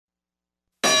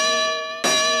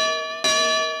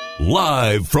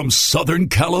Live from Southern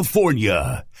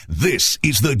California, this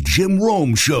is the Jim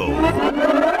Rome Show.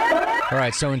 All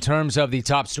right, so in terms of the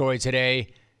top story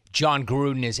today, Jon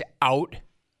Gruden is out.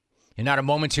 And not a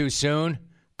moment too soon.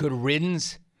 Good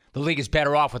riddance. The league is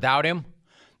better off without him.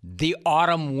 The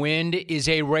autumn wind is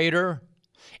a Raider.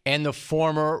 And the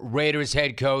former Raiders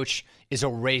head coach is a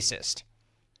racist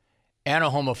and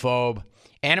a homophobe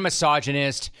and a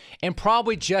misogynist and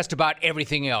probably just about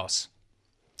everything else.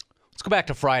 Let's go back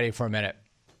to Friday for a minute.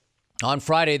 On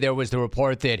Friday, there was the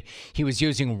report that he was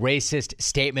using racist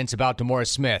statements about DeMaurice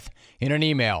Smith in an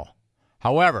email.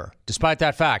 However, despite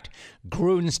that fact,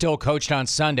 Gruden still coached on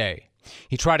Sunday.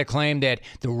 He tried to claim that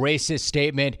the racist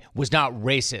statement was not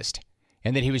racist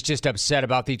and that he was just upset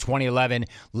about the 2011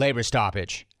 labor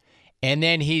stoppage. And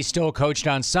then he still coached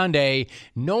on Sunday,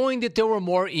 knowing that there were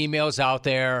more emails out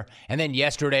there, and then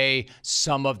yesterday,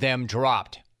 some of them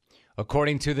dropped.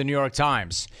 According to the New York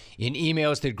Times, in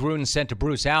emails that Gruden sent to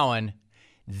Bruce Allen,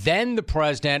 then the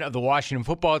president of the Washington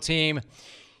football team,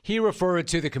 he referred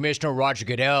to the commissioner, Roger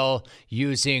Goodell,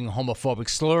 using homophobic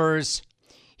slurs.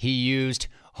 He used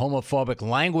homophobic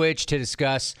language to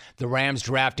discuss the Rams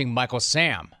drafting Michael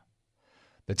Sam.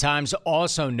 The Times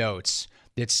also notes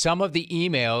that some of the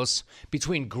emails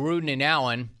between Gruden and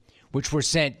Allen, which were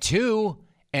sent to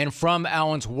and from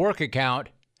Allen's work account,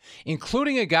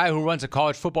 including a guy who runs a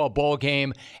college football bowl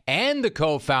game and the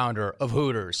co-founder of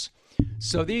Hooters.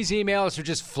 So these emails are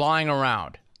just flying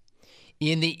around.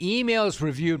 In the emails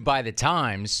reviewed by the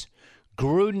Times,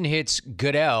 Gruden hits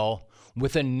Goodell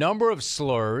with a number of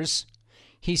slurs.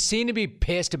 He seemed to be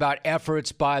pissed about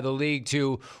efforts by the league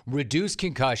to reduce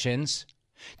concussions,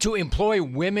 to employ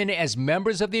women as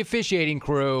members of the officiating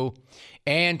crew,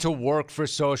 and to work for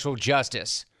social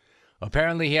justice.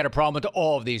 Apparently, he had a problem with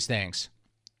all of these things.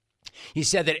 He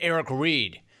said that Eric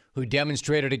Reed, who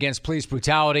demonstrated against police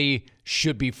brutality,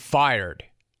 should be fired.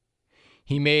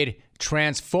 He made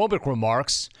transphobic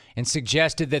remarks and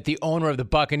suggested that the owner of the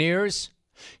Buccaneers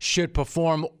should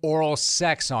perform oral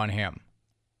sex on him.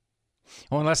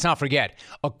 Oh, and let's not forget,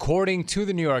 according to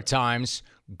the New York Times,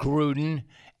 Gruden,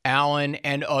 Allen,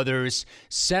 and others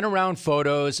sent around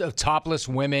photos of topless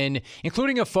women,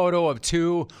 including a photo of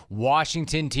two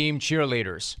Washington team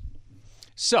cheerleaders.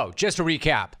 So, just to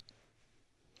recap,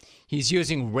 he's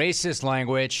using racist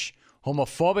language,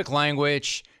 homophobic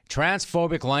language,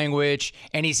 transphobic language,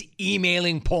 and he's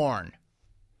emailing porn.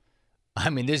 I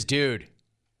mean, this dude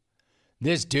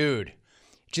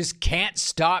just can't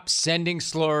stop sending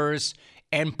slurs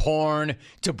and porn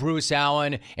to Bruce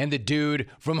Allen and the dude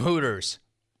from Hooters.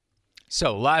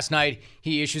 So last night,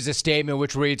 he issues a statement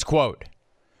which reads, quote,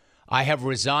 "I have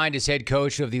resigned as head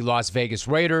coach of the Las Vegas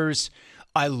Raiders.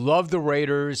 I love the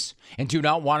Raiders and do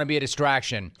not want to be a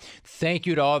distraction. Thank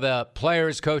you to all the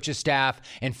players, coaches, staff,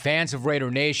 and fans of Raider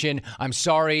Nation. I'm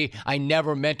sorry. I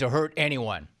never meant to hurt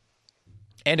anyone."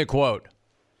 End of quote.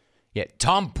 Yet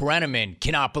Tom Brenneman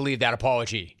cannot believe that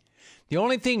apology. The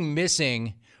only thing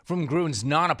missing from Gruden's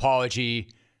non-apology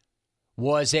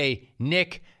was a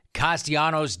Nick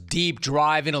Castellanos deep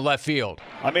drive into left field.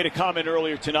 I made a comment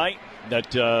earlier tonight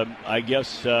that I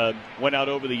guess went out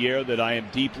over the air that I am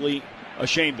deeply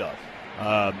ashamed of.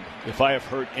 If I have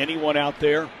hurt anyone out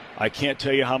there, I can't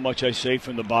tell you how much I say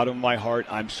from the bottom of my heart.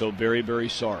 I'm so very, very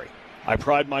sorry. I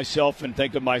pride myself and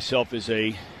think of myself as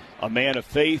a man of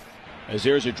faith. As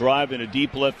there's a drive in a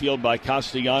deep left field by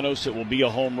Castellanos, it will be a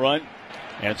home run.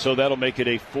 And so that'll make it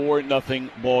a 4-0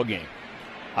 ball game.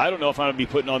 I don't know if I'm going to be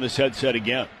putting on this headset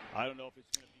again. I don't know if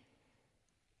it's going to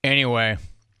be. Anyway,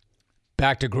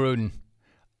 back to Gruden.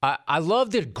 I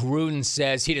love that Gruden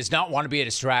says he does not want to be a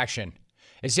distraction,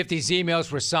 as if these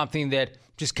emails were something that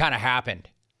just kind of happened,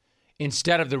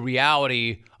 instead of the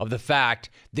reality of the fact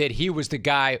that he was the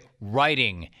guy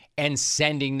writing and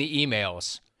sending the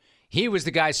emails. He was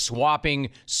the guy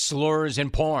swapping slurs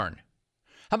and porn.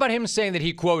 How about him saying that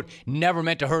he, quote, never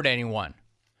meant to hurt anyone?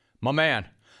 My man,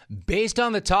 based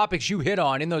on the topics you hit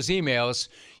on in those emails,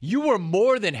 you were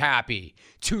more than happy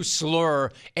to slur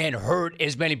and hurt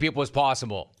as many people as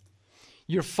possible.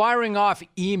 You're firing off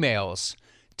emails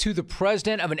to the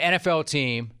president of an NFL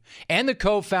team and the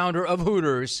co-founder of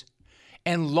Hooters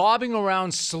and lobbing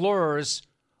around slurs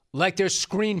like they're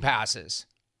screen passes.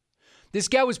 This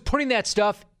guy was putting that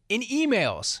stuff in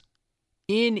emails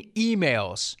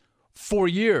for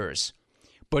years.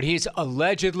 But he's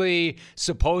allegedly,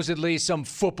 supposedly some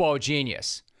football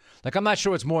genius. Like, I'm not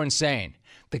sure what's more insane,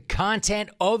 the content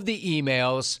of the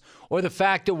emails or the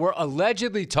fact that we're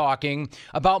allegedly talking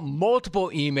about multiple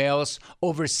emails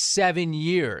over 7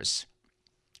 years.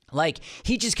 Like,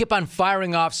 he just kept on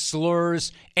firing off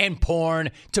slurs and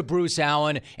porn to Bruce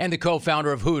Allen and the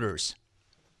co-founder of Hooters.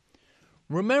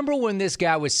 Remember when this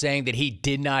guy was saying that he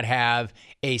did not have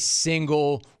a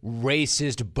single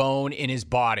racist bone in his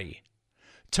body?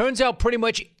 Turns out pretty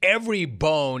much every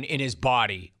bone in his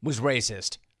body was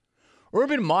racist.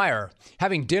 Urban Meyer,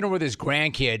 having dinner with his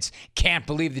grandkids, can't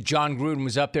believe that John Gruden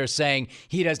was up there saying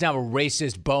he doesn't have a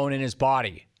racist bone in his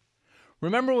body.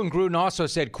 Remember when Gruden also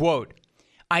said, quote,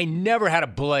 "I never had a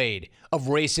blade of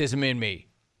racism in me,"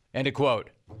 end of quote.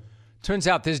 Turns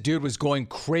out this dude was going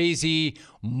crazy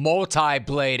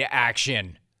multi-blade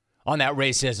action on that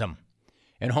racism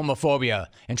and homophobia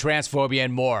and transphobia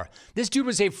and more. This dude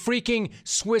was a freaking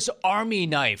Swiss Army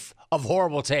knife of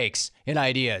horrible takes and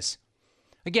ideas.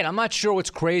 Again, I'm not sure what's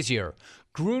crazier.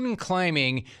 Gruden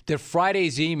claiming that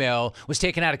Friday's email was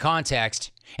taken out of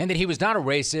context and that he was not a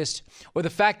racist, or the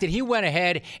fact that he went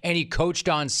ahead and he coached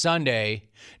on Sunday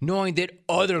knowing that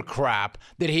other crap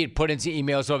that he had put into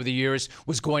emails over the years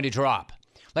was going to drop.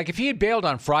 Like if he had bailed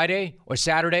on Friday or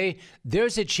Saturday,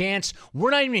 there's a chance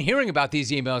we're not even hearing about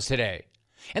these emails today.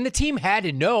 And the team had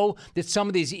to know that some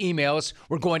of these emails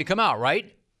were going to come out,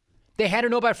 right? They had to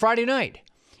know by Friday night.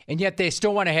 And yet they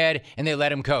still went ahead and they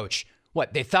let him coach.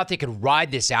 What, they thought they could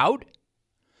ride this out?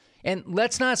 And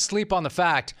let's not sleep on the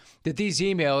fact that these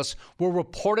emails were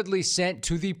reportedly sent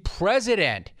to the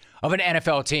president of an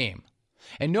NFL team.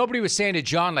 And nobody was saying to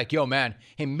John like, yo, man,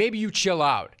 hey, maybe you chill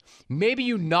out. Maybe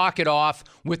you knock it off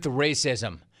with the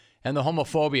racism and the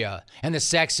homophobia and the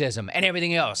sexism and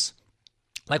everything else.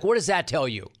 Like, what does that tell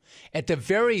you? At the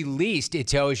very least, it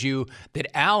tells you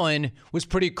that Allen was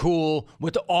pretty cool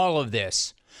with all of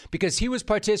this because he was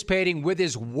participating with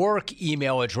his work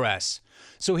email address.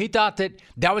 So he thought that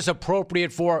that was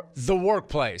appropriate for the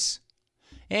workplace.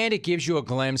 And it gives you a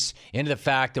glimpse into the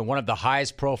fact that one of the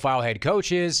highest profile head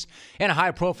coaches and a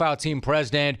high profile team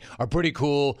president are pretty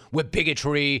cool with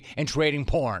bigotry and trading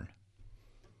porn.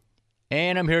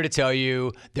 And I'm here to tell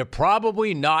you, they're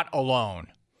probably not alone.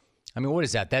 I mean, what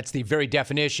is that? That's the very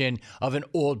definition of an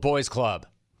old boys club.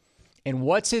 And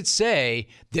what's it say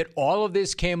that all of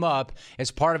this came up as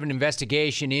part of an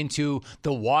investigation into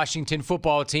the Washington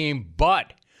football team,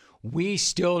 but we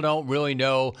still don't really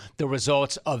know the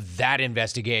results of that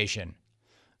investigation.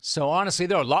 So honestly,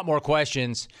 there are a lot more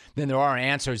questions than there are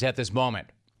answers at this moment.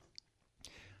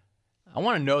 I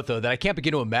want to note, though, that I can't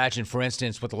begin to imagine, for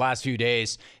instance, what the last few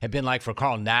days have been like for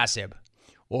Carl Nassib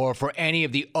or for any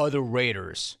of the other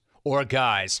Raiders or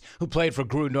guys who played for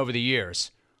Gruden over the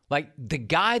years. Like, the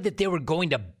guy that they were going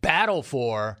to battle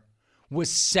for was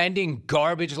sending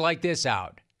garbage like this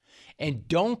out. And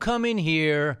don't come in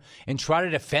here and try to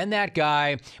defend that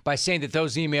guy by saying that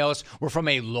those emails were from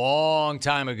a long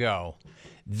time ago.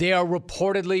 There are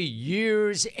reportedly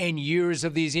years and years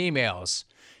of these emails.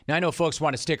 Now, I know folks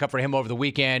want to stick up for him over the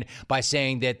weekend by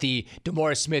saying that the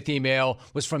DeMaurice Smith email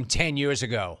was from 10 years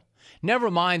ago.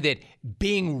 Never mind that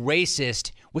being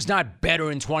racist was not better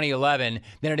in 2011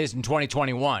 than it is in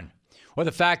 2021. Or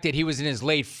the fact that he was in his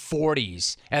late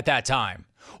 40s at that time.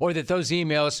 Or that those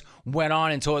emails went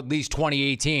on until at least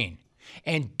 2018.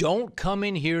 And don't come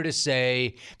in here to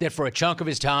say that for a chunk of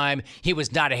his time, he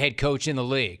was not a head coach in the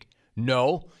league.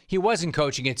 No, he wasn't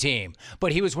coaching a team,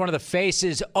 but he was one of the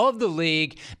faces of the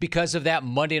league because of that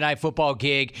Monday Night Football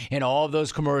gig and all of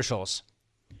those commercials.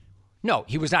 No,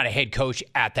 he was not a head coach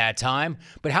at that time,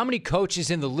 but how many coaches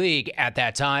in the league at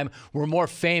that time were more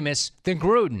famous than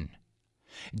Gruden?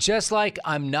 Just like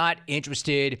I'm not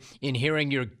interested in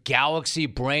hearing your galaxy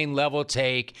brain level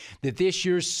take that this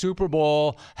year's Super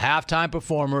Bowl halftime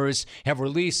performers have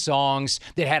released songs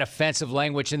that had offensive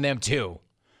language in them too.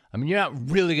 I mean, you're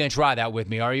not really going to try that with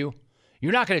me, are you?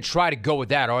 You're not going to try to go with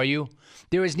that, are you?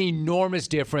 There is an enormous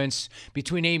difference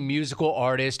between a musical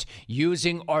artist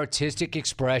using artistic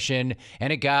expression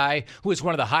and a guy who is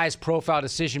one of the highest profile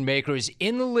decision makers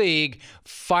in the league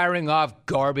firing off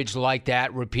garbage like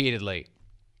that repeatedly.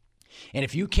 And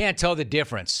if you can't tell the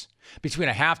difference between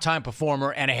a halftime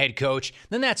performer and a head coach,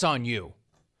 then that's on you.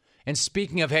 And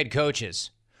speaking of head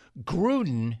coaches,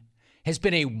 Gruden has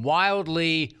been a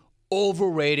wildly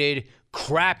overrated,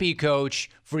 crappy coach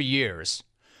for years.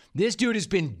 This dude has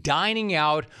been dining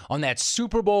out on that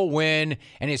Super Bowl win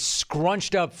and his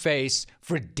scrunched up face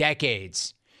for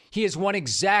decades. He has won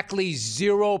exactly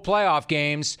 0 playoff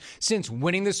games since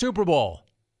winning the Super Bowl.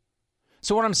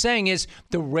 So what I'm saying is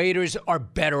the Raiders are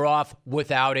better off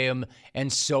without him,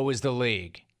 and so is the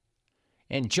league.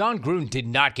 And John Gruden did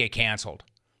not get canceled.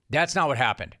 That's not what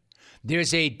happened.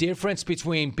 There's a difference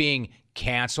between being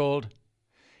canceled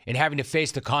and having to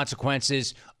face the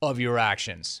consequences of your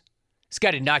actions. This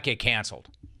guy did not get canceled.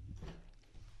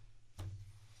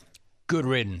 Good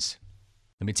riddance.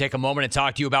 Let me take a moment and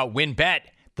talk to you about WynnBET.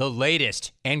 the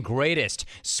latest and greatest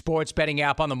sports betting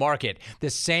app on the market. The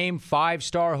same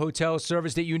 5-star hotel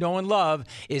service that you know and love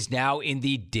is now in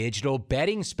the digital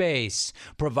betting space,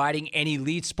 providing an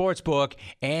elite sportsbook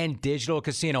and digital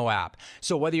casino app.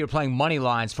 So whether you're playing money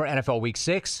lines for NFL Week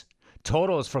 6,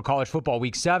 totals for college football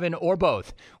Week 7, or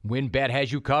both, WynnBET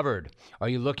has you covered. Are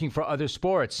you looking for other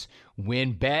sports?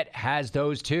 WynnBET has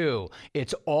those too.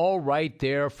 It's all right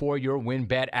there for your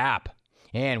WynnBET app.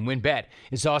 And WynnBET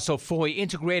is also fully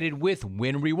integrated with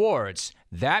Wynn Rewards.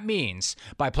 That means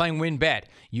by playing WynnBET,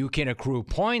 you can accrue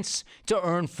points to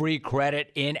earn free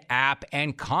credit in app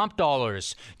and comp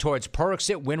dollars towards perks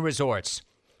at Wynn Resorts.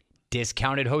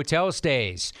 Discounted hotel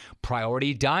stays,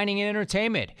 priority dining and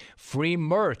entertainment, free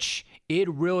merch. It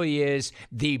really is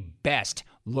the best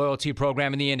loyalty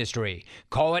program in the industry.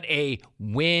 Call it a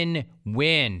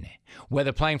win-win.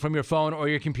 Whether playing from your phone or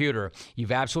your computer,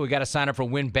 you've absolutely got to sign up for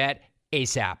WynnBET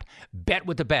ASAP. Bet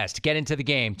with the best. Get into the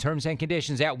game. Terms and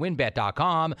conditions at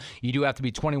wynnbet.com. You do have to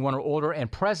be 21 or older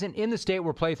and present in the state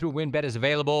where playthrough WynnBET is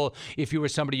available. If you or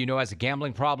somebody you know has a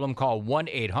gambling problem, call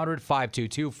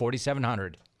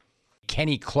 1-800-522-4700.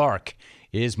 Kenny Clark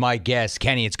is my guest.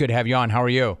 Kenny, it's good to have you on. How are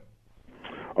you?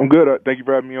 I'm good. Thank you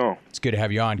for having me on. It's good to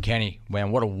have you on, Kenny.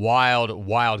 Man, what a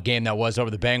wild game that was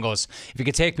over the Bengals. If you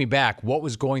could take me back, what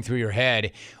was going through your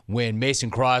head when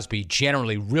Mason Crosby,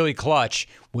 generally really clutch,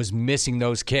 was missing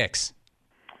those kicks?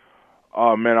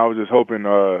 Oh man, I was just hoping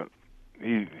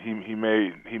he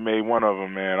made one of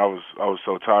them. Man, I was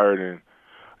so tired and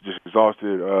just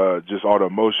exhausted. Just all the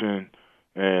emotion,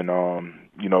 and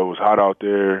it was hot out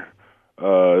there.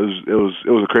 It was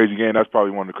a crazy game. That's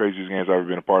probably one of the craziest games I've ever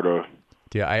been a part of.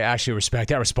 Yeah, I actually respect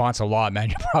that response a lot, man.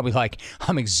 You're probably like,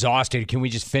 I'm exhausted. Can we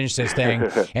just finish this thing?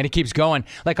 And it keeps going.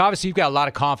 Like, obviously, you've got a lot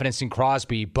of confidence in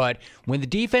Crosby, but when the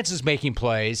defense is making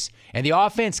plays and the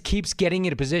offense keeps getting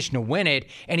in a position to win it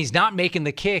and he's not making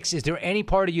the kicks, is there any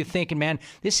part of you thinking, man,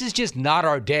 this is just not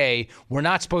our day. We're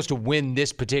not supposed to win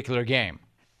this particular game?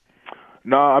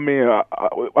 No, I mean, I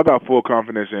got full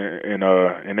confidence in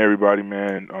everybody,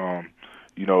 man.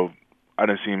 I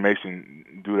done seen Mason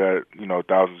do that,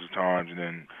 thousands of times, and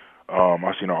then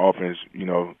I've seen our offense,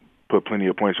 put plenty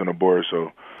of points on the board.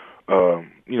 So, I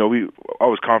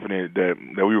was confident that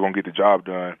we were gonna get the job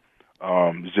done.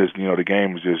 It's just, the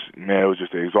game was just, man, it was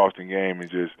just an exhausting game,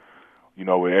 and just,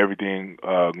 with everything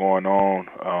going on,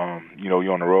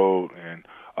 you're on the road, and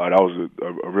that was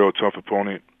a real tough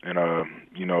opponent, and I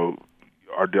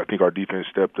think our defense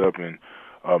stepped up and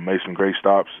made some great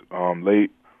stops late.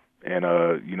 And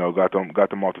got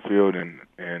them off the field, and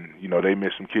they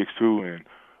missed some kicks too, and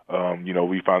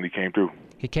we finally came through.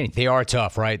 Hey, Kenny, they are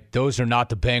tough, right? Those are not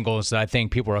the Bengals that I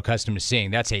think people are accustomed to seeing.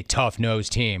 That's a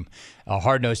tough-nosed team, a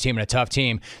hard-nosed team and a tough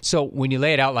team. So when you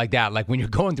lay it out like that, like when you're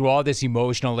going through all this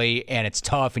emotionally and it's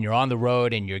tough and you're on the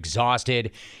road and you're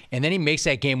exhausted, and then he makes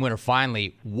that game winner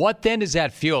finally, what then does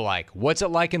that feel like? What's it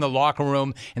like in the locker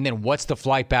room, and then what's the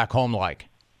flight back home like?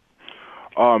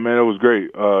 Oh man, it was great.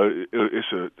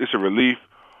 It's a relief,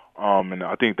 and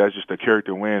I think that's just a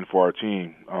character win for our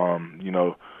team.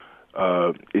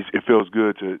 It feels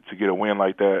good to get a win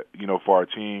like that, for our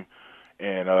team,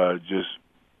 and just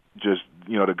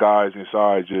the guys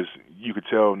inside, just you could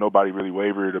tell nobody really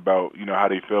wavered about how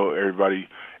they felt. Every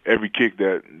kick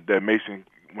that Mason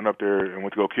went up there and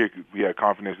went to go kick, we had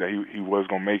confidence that he was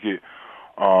gonna make it.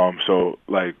 So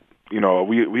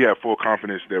we had full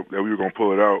confidence that we were gonna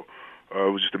pull it out.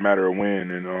 It was just a matter of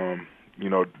when, and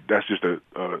that's just a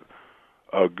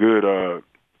good. It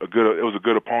was a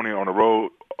good opponent on the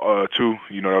road too.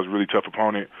 That was a really tough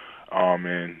opponent,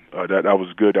 and that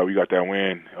was good that we got that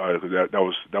win. That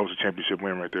was a championship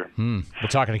win right there. We're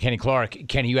talking to Kenny Clark.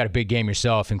 Kenny, you had a big game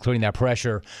yourself, including that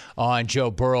pressure on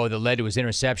Joe Burrow that led to his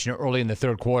interception early in the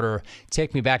third quarter.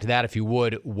 Take me back to that if you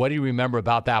would. What do you remember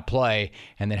about that play,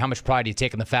 and then how much pride do you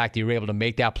take in the fact that you were able to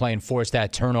make that play and force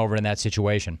that turnover in that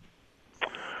situation?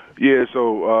 Yeah,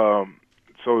 so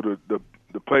the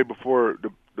play before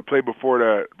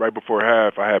that, right before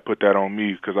half, I had put that on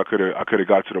me because I could have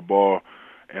got to the ball,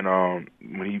 and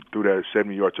when he threw that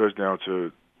 70-yard touchdown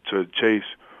to Chase,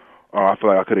 I feel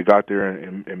like I could have got there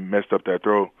and messed up that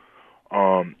throw,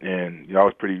 and I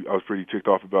was pretty ticked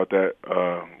off about that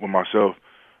with myself,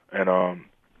 and I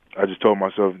just told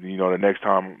myself, the next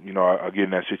time I get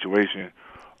in that situation.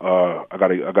 I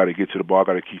gotta get to the ball. I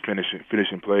gotta keep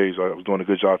finishing plays. I was doing a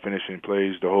good job finishing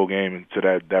plays the whole game into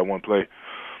that one play,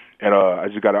 and I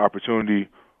just got an opportunity.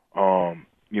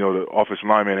 The offensive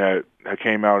lineman had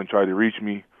came out and tried to reach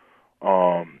me,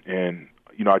 and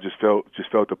I just felt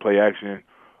the play action,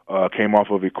 came off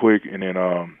of it quick, and then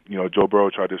Joe Burrow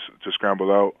tried to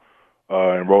scramble out,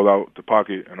 and roll out the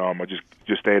pocket, and I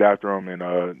just stayed after him, and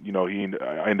I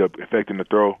ended up effecting the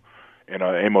throw, and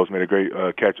Amos made a great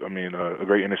catch. A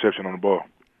great interception on the ball.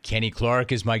 Kenny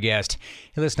Clark is my guest.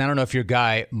 Hey, listen, I don't know if your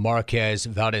guy Marquez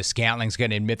Valdes-Scantling's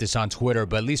going to admit this on Twitter,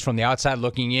 but at least from the outside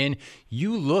looking in,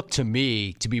 you look to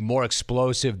me to be more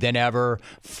explosive than ever,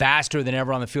 faster than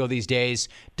ever on the field these days.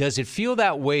 Does it feel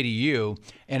that way to you?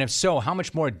 And if so, how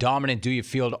much more dominant do you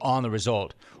feel on the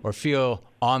result or feel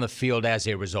on the field as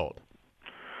a result?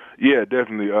 Yeah,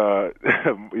 definitely.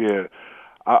 Yeah,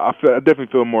 I definitely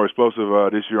feel more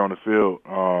explosive this year on the field.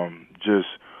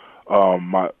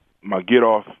 My get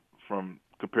off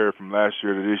compared from last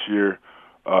year to this year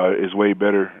is way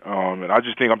better, and I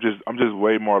just think I'm just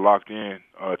way more locked in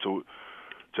to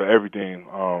everything.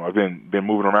 I've been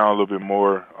moving around a little bit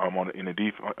more on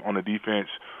the defense.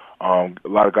 A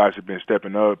lot of guys have been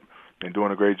stepping up and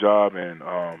doing a great job, and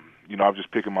I'm just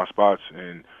picking my spots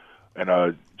and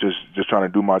just trying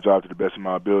to do my job to the best of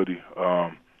my ability.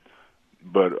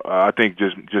 But I think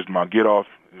just my get off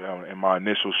and my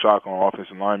initial shock on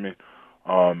offensive linemen.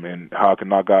 And how I can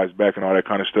knock guys back and all that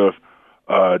kind of stuff.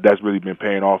 That's really been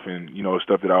paying off, and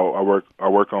stuff that I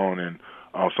work on, and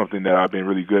something that I've been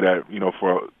really good at,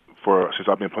 for since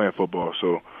I've been playing football.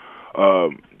 So,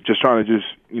 just trying to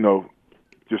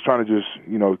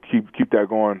keep that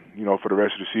going, for the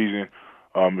rest of the season,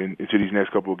 into these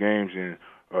next couple of games, and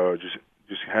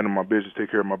just handle my business, take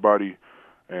care of my body.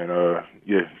 And,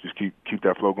 just keep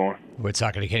that flow going. We're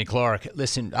talking to Kenny Clark.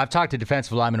 Listen, I've talked to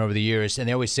defensive linemen over the years, and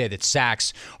they always say that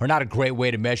sacks are not a great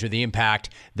way to measure the impact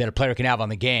that a player can have on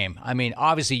the game. I mean,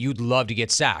 obviously, you'd love to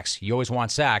get sacks. You always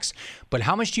want sacks. But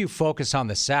how much do you focus on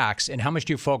the sacks, and how much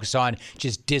do you focus on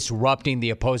just disrupting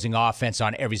the opposing offense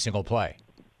on every single play?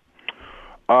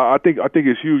 I think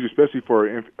it's huge, especially for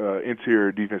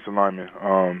interior defensive linemen.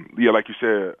 Like you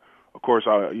said, of course,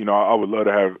 I would love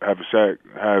to have a sack,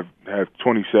 have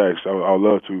 20 sacks. I would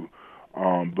love to,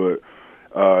 but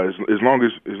as long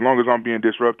as I'm being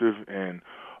disruptive and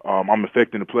I'm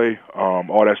affecting the play,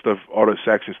 all that stuff, all the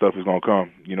sacks and stuff is gonna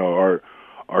come.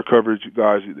 Our coverage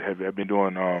guys have been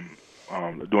doing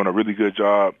a really good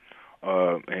job,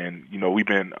 and we've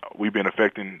been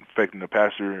affecting the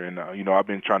passer, and I've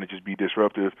been trying to just be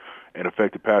disruptive and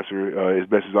affect the passer as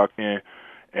best as I can,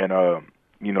 and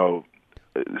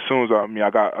as soon as I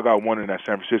got one in that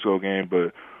San Francisco game,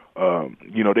 but I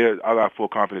got full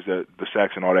confidence that the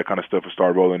sacks and all that kind of stuff will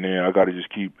start rolling in. I got to just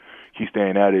keep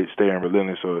staying at it, staying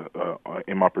relentless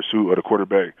in my pursuit of the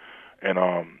quarterback, and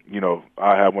I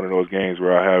have one of those games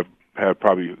where I have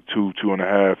probably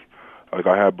 2.5, like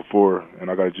I had before, and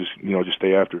I got to just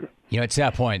stay after it. It's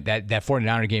that point, that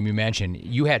 49er game you mentioned,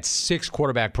 you had 6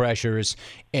 quarterback pressures,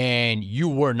 and you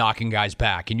were knocking guys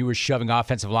back, and you were shoving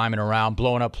offensive linemen around,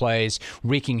 blowing up plays,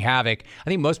 wreaking havoc. I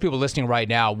think most people listening right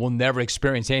now will never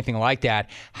experience anything like that.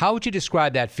 How would you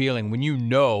describe that feeling when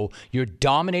you're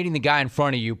dominating the guy in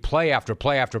front of you play after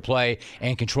play after play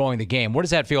and controlling the game? What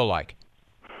does that feel like?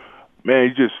 Man,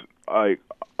 you just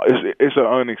it's an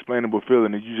unexplainable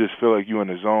feeling, and you just feel like you're in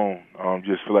the zone.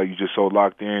 Just feel like you're just so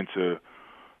locked in to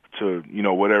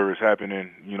whatever is happening.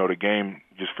 The game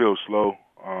just feels slow,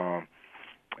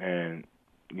 and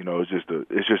I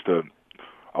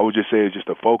would just say it's just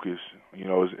a focus.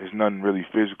 It's nothing really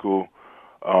physical,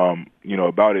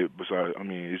 about it. Besides,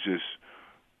 it's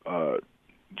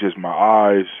just my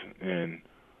eyes and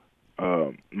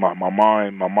my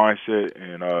mindset,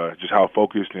 and just how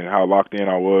focused and how locked in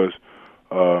I was.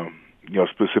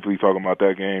 Specifically talking about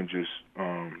that game, just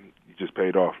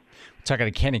paid off. Talking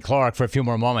to Kenny Clark for a few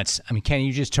more moments. Kenny,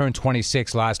 you just turned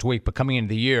 26 last week, but coming into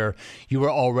the year, you were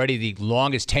already the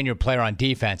longest tenured player on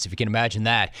defense, if you can imagine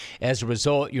that. As a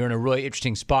result, you're in a really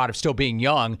interesting spot of still being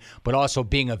young, but also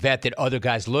being a vet that other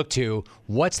guys look to.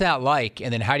 What's that like?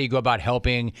 And then how do you go about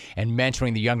helping and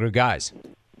mentoring the younger guys?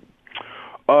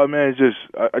 Man,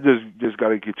 I just got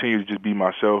to continue to just be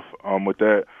myself with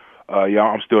that.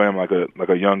 I'm still am like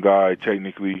a young guy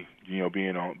technically,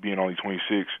 being only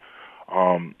 26.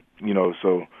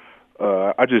 So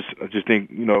I just think,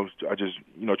 I just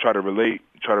try to relate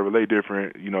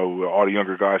different, with all the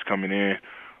younger guys coming in,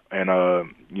 and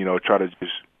try to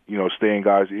just stay in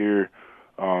guys' ear,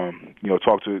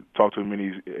 talk to as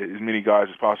many guys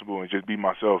as possible, and just be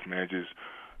myself, man. Just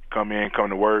come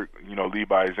to work, lead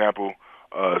by example,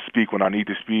 speak when I need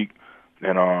to speak.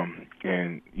 And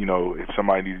if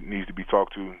somebody needs to be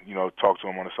talked to, talk to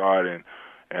them on the side and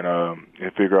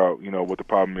figure out, what the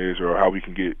problem is or how we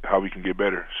can get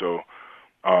better. So,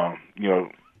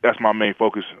 that's my main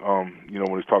focus,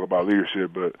 when it's talk about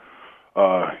leadership. But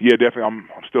definitely, I'm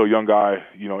still a young guy,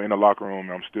 in the locker room.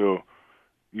 And I'm still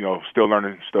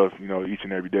learning stuff, each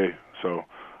and every day. So,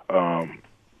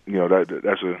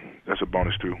 that's a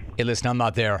bonus too. Hey, listen, I'm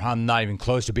not there. I'm not even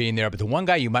close to being there. But the one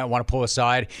guy you might want to pull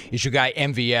aside is your guy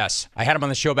MVS. I had him on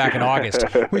the show back in August.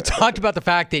 We talked about the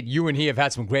fact that you and he have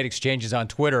had some great exchanges on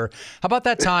Twitter. How about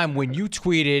that time when you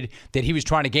tweeted that he was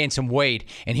trying to gain some weight,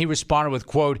 and he responded with,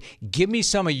 quote, "Give me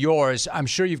some of yours. I'm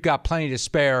sure you've got plenty to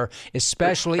spare,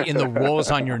 especially in the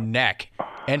rolls on your neck."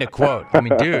 End of quote. I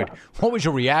mean, dude, what was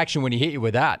your reaction when he hit you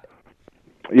with that?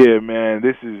 Yeah, man,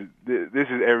 this is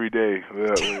every day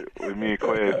with me and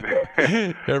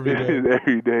Quez. Every day. This is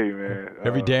every day, man.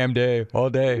 Every damn day, all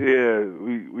day. Yeah,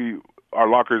 we our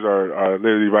lockers are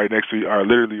literally right next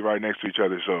to each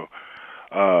other. So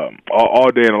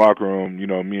all day in the locker room, you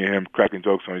know, me and him cracking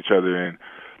jokes on each other, and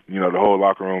you know, the whole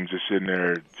locker room just sitting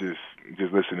there, just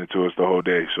listening to us the whole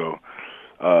day. So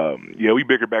yeah, we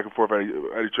bicker back and forth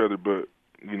at each other, but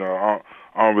you know,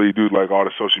 I don't really do like all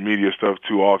the social media stuff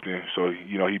too often. So,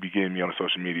 you know, he be getting me on the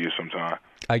social media sometime.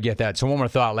 I get that. So one more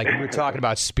thought. Like, we were talking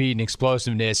about speed and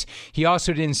explosiveness. He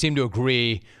also didn't seem to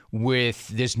agree with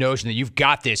this notion that you've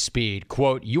got this speed.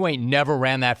 Quote, "You ain't never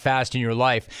ran that fast in your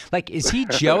life." Like, is he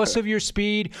jealous of your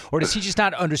speed, or does he just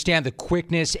not understand the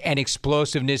quickness and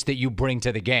explosiveness that you bring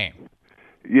to the game?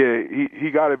 Yeah,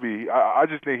 he got to be. I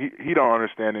just think he don't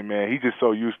understand it, man. He's just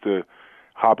so used to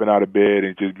hopping out of bed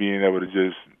and just being able to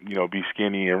just, you know, be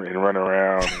skinny and run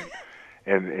around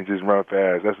and just run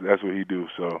fast. That's what he do.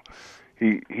 So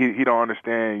he don't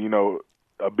understand, you know,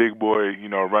 a big boy, you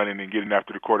know, running and getting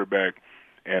after the quarterback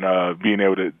and being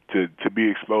able to be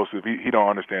explosive. He don't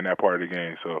understand that part of the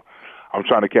game. So I'm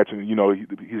trying to catch him. You know,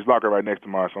 his locker right next to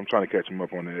mine, so I'm trying to catch him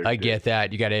up on there. I get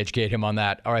that. You got to educate him on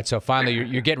that. All right, so finally,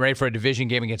 you're getting ready for a division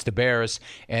game against the Bears,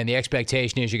 and the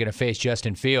expectation is you're going to face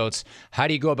Justin Fields. How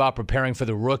do you go about preparing for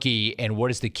the rookie, and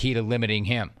what is the key to limiting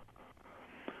him?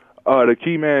 The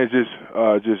key, man, is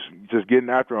just getting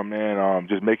after him, man.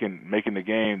 Just making the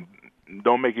game.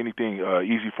 Don't make anything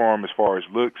easy for him as far as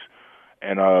looks.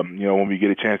 And you know, when we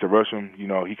get a chance to rush him, you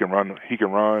know, he can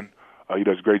run. He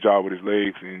does a great job with his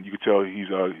legs, and you can tell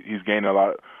he's gaining a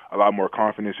lot more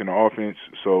confidence in the offense.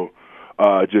 So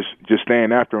just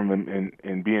staying after him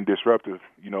and being disruptive,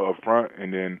 you know, up front,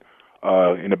 and then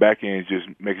in the back end, just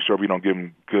making sure we don't give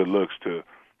him good looks to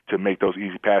make those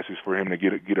easy passes for him to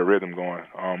get a rhythm going.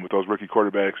 With those rookie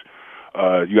quarterbacks,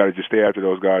 you got to just stay after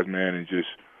those guys, man, and just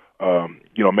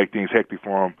you know, make things hectic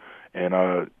for them.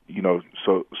 And you know,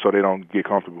 so they don't get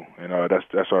comfortable, and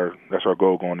that's our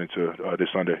goal going into this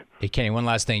Sunday. Hey, Kenny, one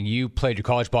last thing. You played your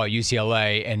college ball at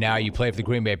UCLA, and now you play for the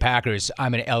Green Bay Packers.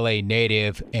 I'm an LA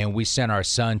native, and we sent our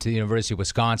son to the University of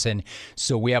Wisconsin,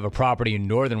 so we have a property in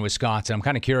northern Wisconsin. I'm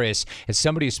kind of curious, as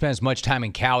somebody who spends much time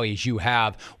in Cali as you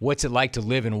have, what's it like to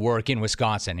live and work in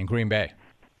Wisconsin, in Green Bay?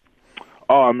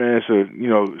 Oh man, it's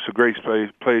a great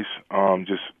place.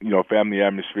 Just, you know, family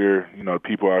atmosphere. You know,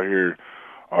 people out here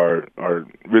are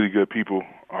really good people,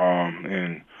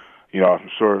 and you know, I'm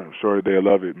sure they'll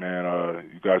love it, man.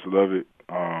 You guys will love it.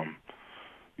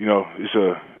 You know, it's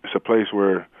a place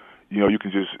where, you know, you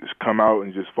can just come out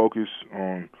and just focus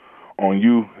on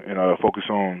you and focus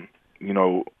on, you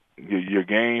know, your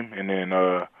game, and then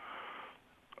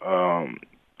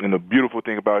and the beautiful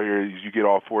thing about here is you get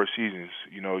all 4 seasons.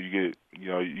 You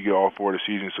get all 4 of the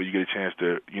seasons, so you get a chance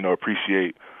to, you know,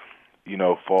 appreciate, you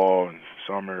know, fall and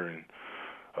summer and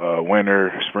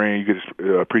winter, spring. You get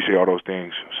to appreciate all those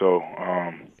things. So,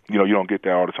 you know, you don't get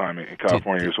that all the time in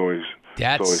California. It's always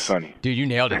sunny. Dude, you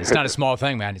nailed it. It's not a small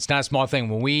thing, man. It's not a small thing.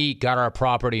 When we got our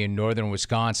property in northern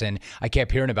Wisconsin, I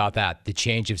kept hearing about that, the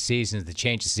change of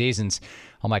seasons.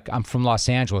 I'm like, I'm from Los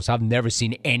Angeles. I've never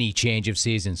seen any change of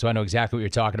season, so I know exactly what you're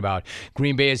talking about.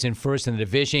 Green Bay is in first in the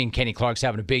division. Kenny Clark's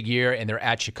having a big year, and they're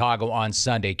at Chicago on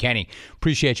Sunday. Kenny,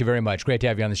 appreciate you very much. Great to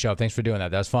have you on the show. Thanks for doing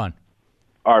that. That was fun.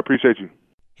 I appreciate you.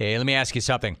 Hey, let me ask you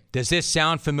something. Does this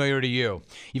sound familiar to you?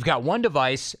 You've got one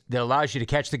device that allows you to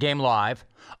catch the game live,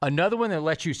 another one that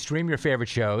lets you stream your favorite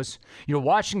shows, you're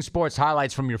watching sports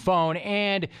highlights from your phone,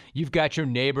 and you've got your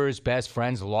neighbor's best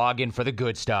friend's login for the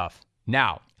good stuff.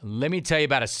 Now, let me tell you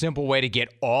about a simple way to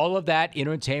get all of that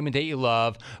entertainment that you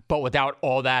love, but without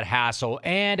all that hassle,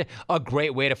 and a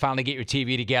great way to finally get your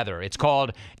TV together. It's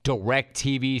called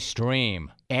DirecTV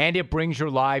Stream. And it brings your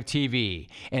live TV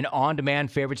and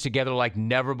on-demand favorites together like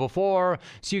never before,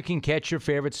 so you can catch your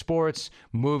favorite sports,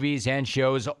 movies, and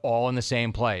shows all in the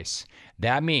same place.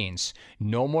 That means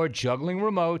no more juggling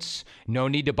remotes, no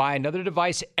need to buy another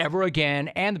device ever again,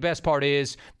 and the best part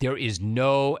is there is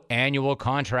no annual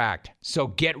contract. So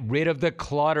get rid of the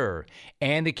clutter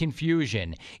and the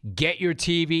confusion. Get your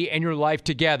TV and your life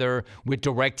together with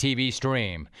DirecTV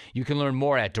Stream. You can learn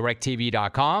more at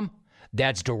directtv.com.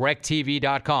 That's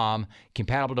directtv.com.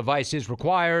 Compatible devices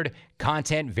required.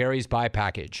 Content varies by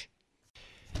package.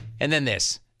 And then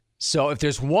this. So if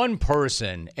there's one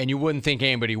person, and you wouldn't think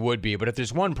anybody would be, but if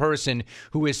there's one person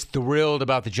who is thrilled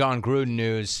about the Jon Gruden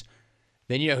news,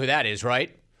 then you know who that is,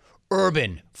 right?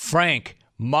 Urban Frank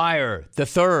Meyer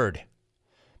III.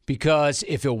 Because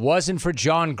if it wasn't for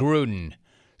Jon Gruden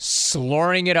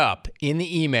slurring it up in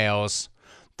the emails,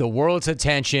 the world's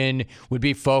attention would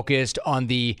be focused on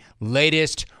the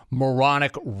latest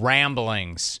moronic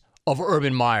ramblings of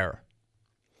Urban Meyer.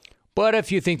 But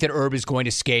if you think that Herb is going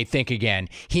to skate, think again.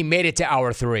 He made it to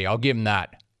hour 3. I'll give him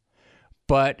that.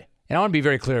 But, and I want to be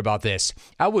very clear about this,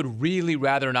 I would really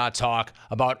rather not talk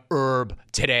about Herb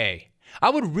today. I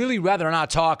would really rather not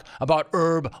talk about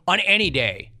Herb on any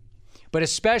day. But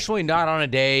especially not on a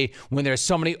day when there's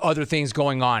so many other things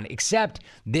going on, except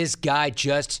this guy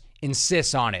just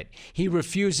insists on it. He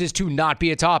refuses to not be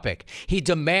a topic. He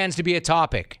demands to be a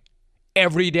topic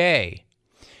every day.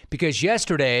 Because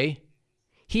yesterday,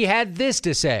 he had this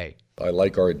to say. I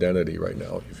like our identity right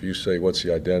now. If you say, what's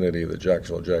the identity of the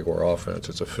Jacksonville Jaguar offense?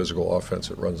 It's a physical offense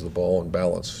that runs the ball and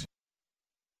balance.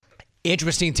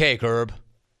 Interesting take, Herb.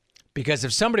 Because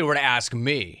if somebody were to ask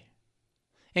me,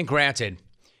 and granted,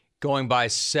 going by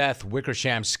Seth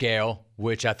Wickersham's scale,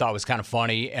 which I thought was kind of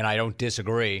funny, and I don't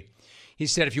disagree, he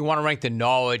said if you want to rank the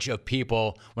knowledge of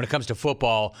people when it comes to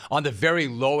football, on the very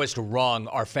lowest rung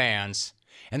are fans,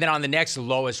 and then on the next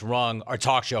lowest rung are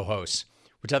talk show hosts,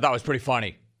 which I thought was pretty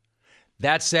funny.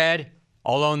 That said,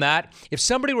 I'll own that. If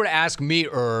somebody were to ask me,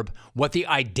 Herb, what the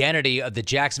identity of the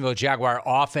Jacksonville Jaguar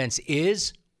offense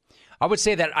is, I would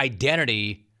say that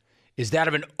identity is that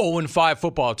of an 0-5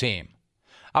 football team.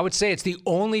 I would say it's the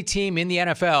only team in the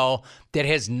NFL that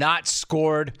has not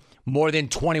scored more than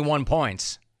 21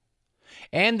 points.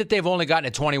 And that they've only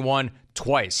gotten to 21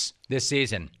 twice this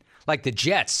season. Like the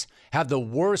Jets have the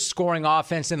worst scoring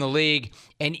offense in the league,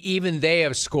 and even they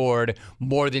have scored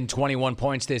more than 21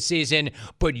 points this season,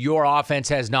 but your offense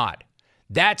has not.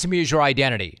 That, to me, is your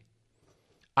identity.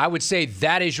 I would say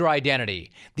that is your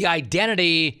identity. The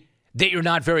identity that you're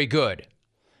not very good.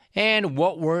 And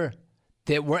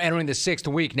that we're entering the 6th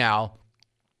week now,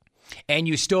 and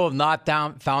you still have not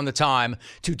found the time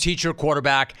to teach your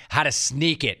quarterback how to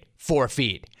sneak it 4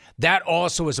 feet. That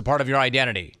also is a part of your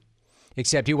identity.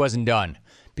 Except he wasn't done.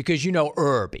 Because you know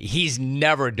Herb, he's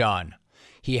never done.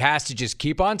 He has to just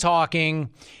keep on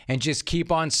talking and just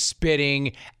keep on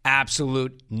spitting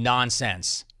absolute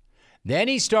nonsense. Then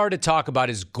he started to talk about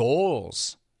his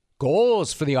goals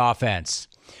for the offense.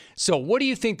 So what do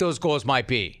you think those goals might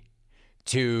be?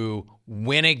 To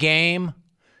win a game?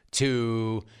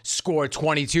 To score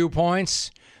 22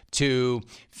 points? To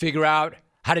figure out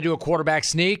how to do a quarterback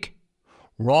sneak?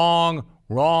 Wrong,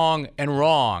 and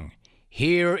wrong.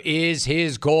 Here is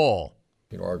his goal.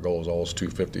 You know, our goal is always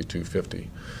 250, 250.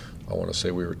 I want to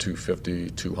say we were 250,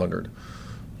 200.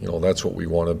 You know, that's what we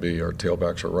want to be. Our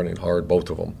tailbacks are running hard, both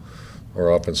of them.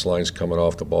 Our offense line's coming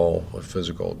off the ball,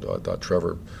 physical.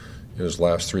 Trevor, in his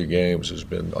last 3 games, has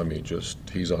been,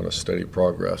 he's on a steady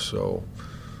progress. So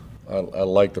I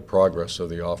like the progress of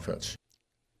the offense.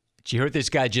 Did you hear what this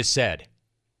guy just said?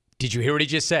 Did you hear what he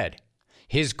just said?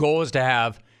 His goal is to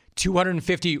have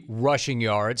 250 rushing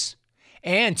yards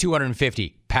and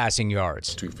 250 passing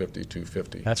yards. 250,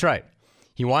 250. That's right.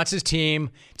 He wants his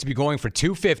team to be going for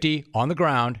 250 on the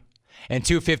ground and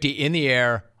 250 in the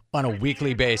air on a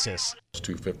weekly basis.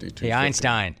 250, 250. Hey,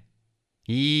 Einstein.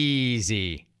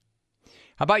 Easy.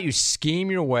 How about you scheme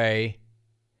your way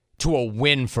to a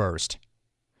win first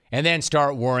and then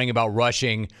start worrying about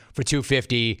rushing for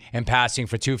 250 and passing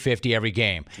for 250 every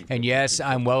game? And yes,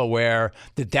 I'm well aware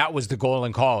that that was the goal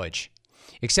in college.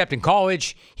 Except in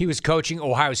college, he was coaching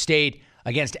Ohio State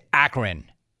against Akron.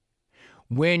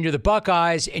 When you're the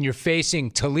Buckeyes and you're facing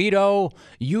Toledo,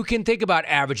 you can think about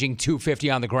averaging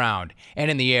 250 on the ground and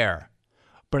in the air.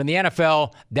 But in the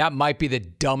NFL, that might be the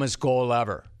dumbest goal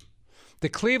ever. The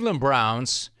Cleveland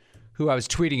Browns, who I was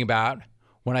tweeting about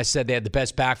when I said they had the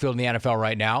best backfield in the NFL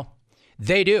right now,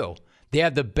 they do. They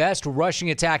have the best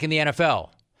rushing attack in the NFL.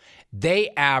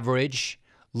 They average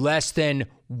less than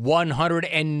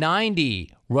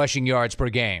 190 rushing yards per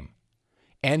game.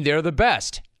 And they're the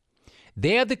best.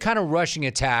 They have the kind of rushing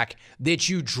attack that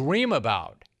you dream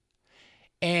about.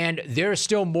 And they're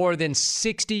still more than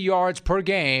 60 yards per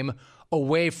game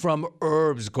away from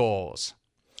Herb's goals.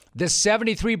 The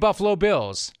 73 Buffalo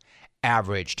Bills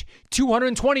averaged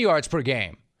 220 yards per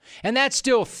game. And that's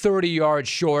still 30 yards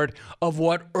short of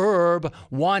what Herb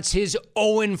wants his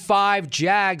 0-5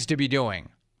 Jags to be doing.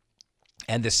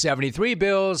 And the 73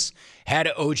 Bills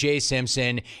had O.J.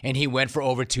 Simpson, and he went for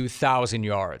over 2,000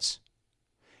 yards.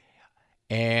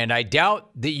 And I doubt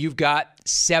that you've got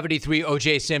 73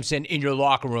 O.J. Simpson in your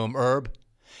locker room, Herb.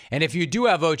 And if you do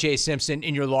have O.J. Simpson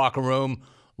in your locker room,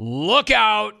 look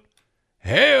out.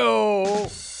 Hey-o.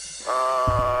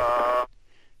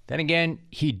 Then again,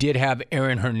 he did have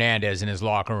Aaron Hernandez in his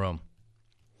locker room.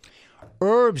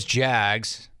 Herb's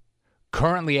Jags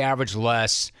currently average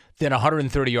less than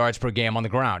 130 yards per game on the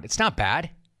ground. It's not bad.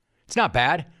 It's not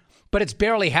bad, but it's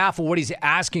barely half of what he's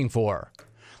asking for.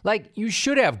 Like, you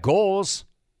should have goals,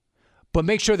 but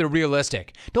make sure they're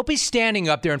realistic. Don't be standing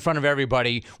up there in front of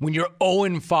everybody when you're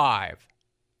 0-5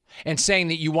 and saying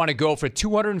that you want to go for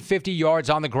 250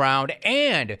 yards on the ground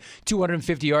and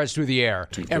 250 yards through the air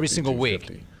every single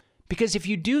week. Because if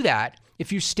you do that,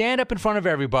 if you stand up in front of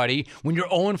everybody when you're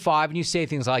 0-5 and you say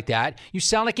things like that, you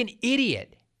sound like an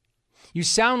idiot. You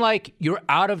sound like you're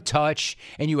out of touch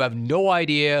and you have no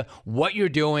idea what you're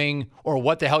doing or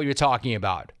what the hell you're talking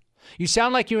about. You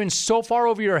sound like you're in so far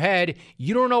over your head,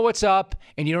 you don't know what's up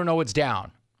and you don't know what's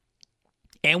down.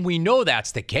 And we know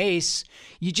that's the case.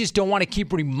 You just don't want to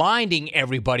keep reminding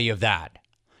everybody of that.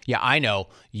 Yeah, I know.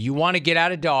 You want to get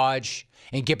out of Dodge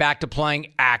and get back to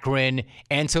playing Akron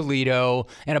and Toledo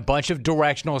and a bunch of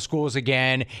directional schools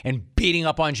again and beating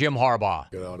up on Jim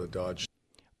Harbaugh. Get out of Dodge.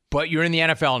 But you're in the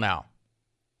NFL now.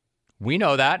 We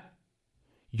know that.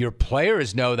 Your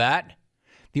players know that.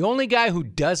 The only guy who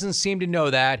doesn't seem to know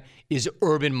that is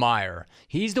Urban Meyer.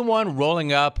 He's the one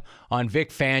rolling up on Vic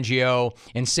Fangio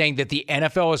and saying that the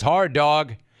NFL is hard,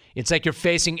 dog. It's like you're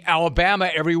facing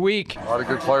Alabama every week. A lot of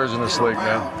good players in this league,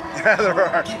 man. Yeah, there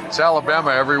are. It's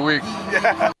Alabama every week.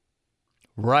 Yeah.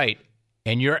 Right.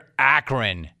 And you're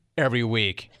Akron every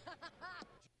week.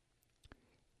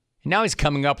 Now he's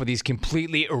coming up with these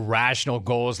completely irrational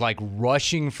goals like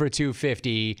rushing for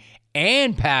 250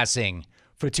 and passing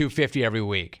for 250 every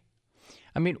week.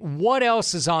 I mean, what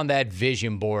else is on that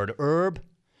vision board, Herb?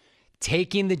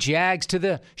 Taking the Jags to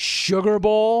the Sugar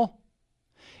Bowl?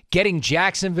 Getting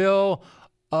Jacksonville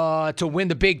to win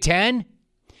the Big Ten?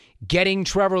 Getting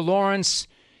Trevor Lawrence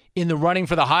in the running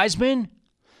for the Heisman?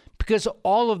 Because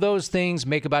all of those things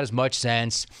make about as much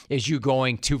sense as you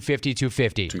going 250,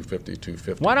 250. 250,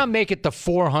 250. Why not make it the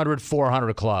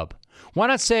 400 club? Why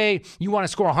not say you want to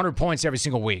score 100 points every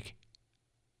single week?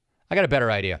 I got a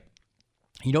better idea.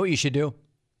 You know what you should do?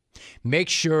 Make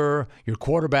sure your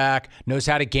quarterback knows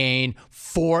how to gain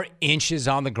 4 inches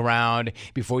on the ground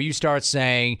before you start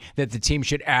saying that the team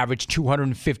should average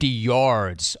 250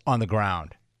 yards on the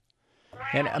ground.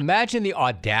 And imagine the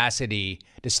audacity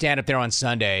to stand up there on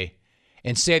Sunday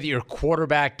and say that your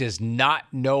quarterback does not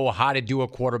know how to do a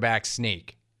quarterback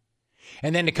sneak.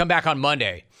 And then to come back on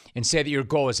Monday and say that your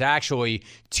goal is actually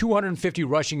 250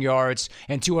 rushing yards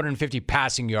and 250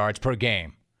 passing yards per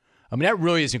game. I mean, that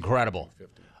really is incredible.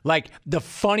 Like the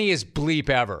funniest bleep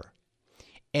ever.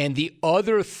 And the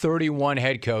other 31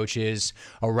 head coaches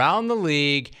around the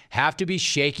league have to be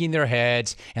shaking their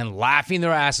heads and laughing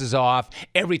their asses off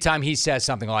every time he says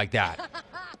something like that.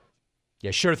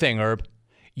 Yeah, sure thing, Herb.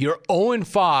 You're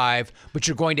 0-5, but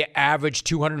you're going to average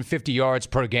 250 yards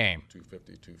per game.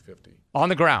 250. On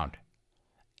the ground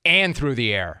and through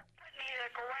the air.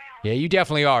 Yeah, you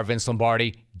definitely are, Vince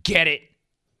Lombardi. Get it.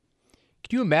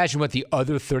 Can you imagine what the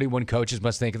other 31 coaches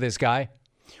must think of this guy?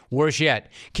 Worse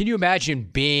yet, can you imagine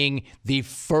being the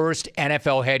first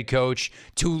NFL head coach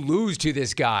to lose to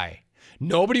this guy?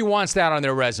 Nobody wants that on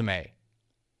their resume.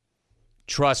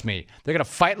 Trust me, they're going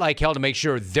to fight like hell to make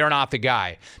sure they're not the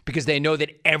guy because they know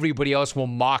that everybody else will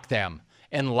mock them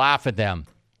and laugh at them.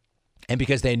 And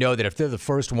because they know that if they're the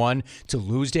first one to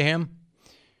lose to him,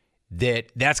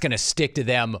 that's going to stick to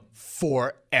them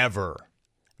forever.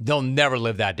 They'll never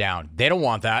live that down. They don't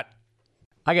want that.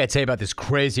 I got to tell you about this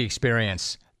crazy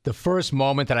experience. The first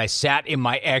moment that I sat in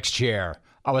my X chair,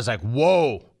 I was like,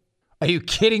 whoa, are you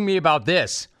kidding me about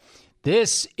this?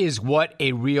 This is what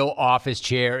a real office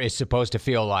chair is supposed to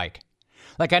feel like.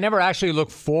 Like I never actually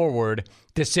looked forward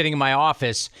to sitting in my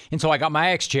office until I got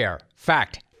my X chair.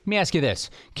 Fact. Let me ask you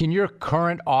this. Can your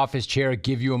current office chair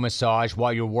give you a massage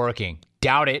while you're working?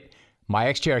 Doubt it. My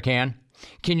X chair can.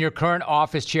 Can your current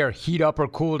office chair heat up or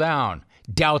cool down?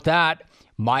 Doubt that.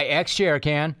 My X chair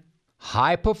can.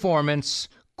 High performance,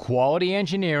 quality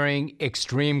engineering,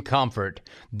 extreme comfort.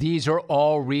 These are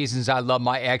all reasons I love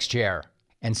my X chair.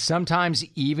 And sometimes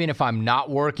even if I'm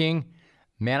not working,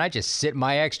 man, I just sit in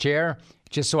my X chair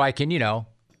just so I can,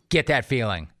 get that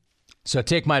feeling. So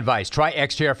take my advice. Try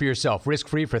X Chair for yourself.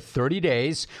 Risk-free for 30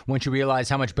 days. Once you realize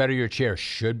how much better your chair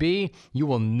should be, you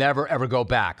will never, ever go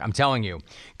back. I'm telling you.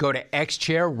 Go to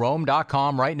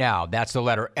xchairrome.com right now. That's the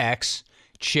letter X,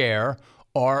 chair,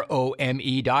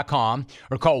 ROME.com.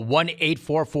 Or call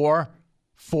 1-844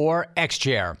 for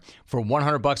X-Chair for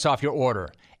 $100 off your order.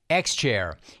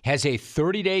 X-Chair has a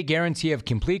 30-day guarantee of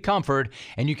complete comfort,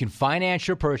 and you can finance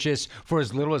your purchase for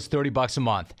as little as $30 a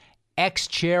month.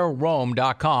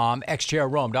 XChairRome.com,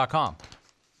 XChairRome.com.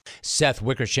 Seth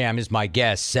Wickersham is my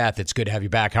guest. Seth, it's good to have you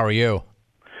back. How are you?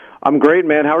 I'm great,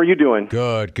 man. How are you doing?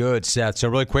 Good, Seth. So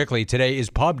really quickly, today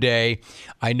is pub day.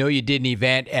 I know you did an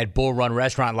event at Bull Run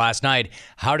Restaurant last night.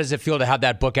 How does it feel to have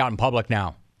that book out in public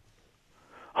now?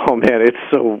 Oh, man, it's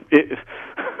so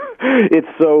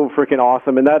freaking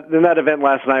awesome. And that event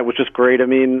last night was just great. I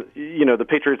mean, the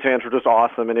Patriots fans were just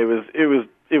awesome, and it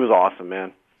was awesome,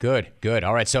 man. Good.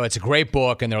 All right, so it's a great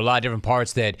book, and there are a lot of different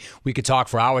parts that we could talk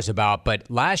for hours about.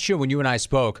 But last year when you and I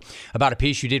spoke about a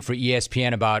piece you did for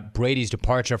ESPN about Brady's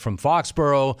departure from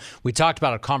Foxborough, we talked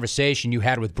about a conversation you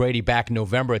had with Brady back in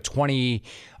November of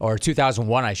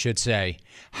 2001, I should say.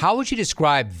 How would you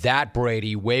describe that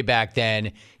Brady way back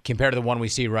then compared to the one we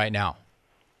see right now?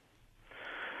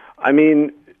 I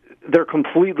mean, they're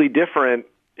completely different,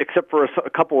 except for a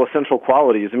couple essential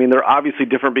qualities. I mean, they're obviously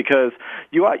different because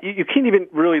you can't even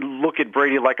really look at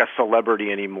Brady like a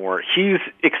celebrity anymore. He's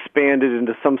expanded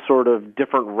into some sort of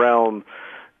different realm,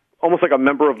 almost like a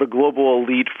member of the global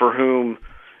elite for whom,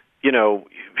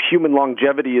 human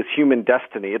longevity is human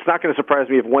destiny. It's not going to surprise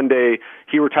me if one day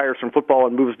he retires from football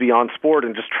and moves beyond sport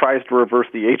and just tries to reverse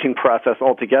the aging process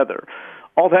altogether.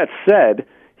 All that said,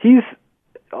 he's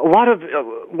one of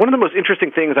the most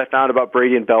interesting things I found about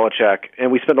Brady and Belichick,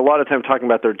 and we spend a lot of time talking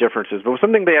about their differences, but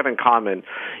something they have in common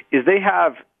is they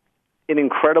have an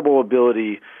incredible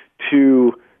ability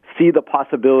to see the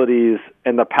possibilities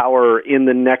and the power in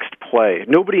the next play.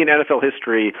 Nobody in NFL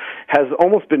history has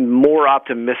almost been more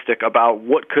optimistic about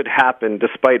what could happen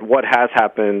despite what has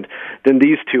happened than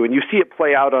these two. And you see it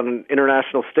play out on an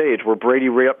international stage where Brady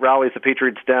rallies the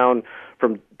Patriots down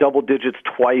from double digits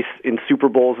twice in Super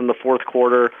Bowls in the fourth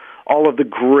quarter. All of the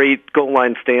great goal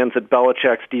line stands that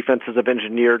Belichick's defenses have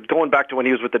engineered, going back to when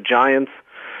he was with the Giants.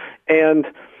 And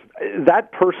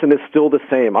that person is still the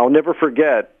same. I'll never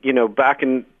forget, back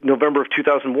in November of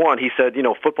 2001, he said,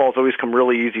 football's always come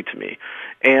really easy to me.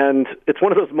 And it's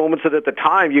one of those moments that at the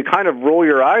time you kind of roll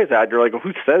your eyes at. You're like, well,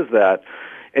 who says that?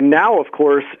 And now, of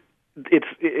course,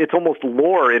 it's almost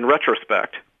lore in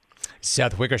retrospect.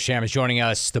 Seth Wickersham is joining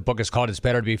us. The book is called It's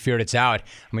Better to Be Feared, It's Out.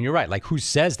 I mean, you're right. Like, who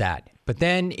says that? But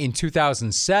then in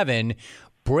 2007,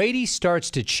 Brady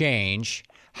starts to change.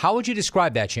 How would you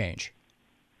describe that change?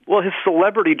 Well, his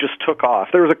celebrity just took off.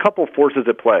 There was a couple forces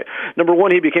at play. Number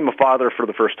one, he became a father for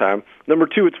the first time. Number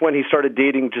two, it's when he started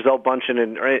dating Gisele Bundchen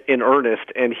in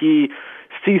earnest, and he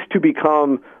ceased to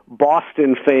become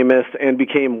Boston famous and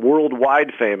became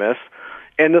worldwide famous.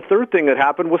 And the third thing that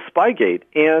happened was Spygate,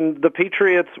 and the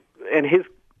Patriots and his,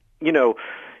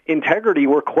 integrity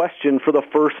were questioned for the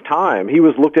first time. He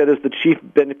was looked at as the chief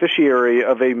beneficiary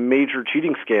of a major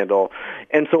cheating scandal.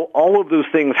 And so all of those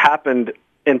things happened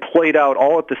and played out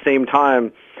all at the same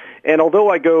time. And although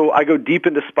I go deep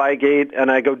into Spygate and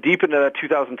I go deep into that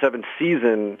 2007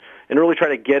 season and really try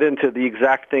to get into the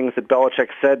exact things that Belichick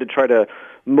said to try to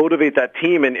motivate that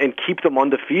team and keep them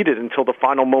undefeated until the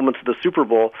final moments of the Super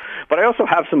Bowl. But I also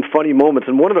have some funny moments,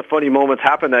 and one of the funny moments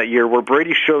happened that year where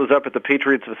Brady shows up at the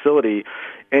Patriots facility,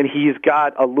 and he's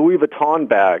got a Louis Vuitton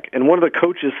bag, and one of the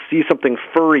coaches sees something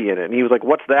furry in it, and he was like,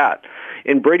 "What's that?"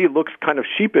 And Brady looks kind of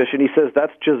sheepish, and he says,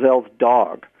 "That's Gisele's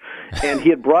dog." And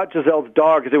he had brought Gisele's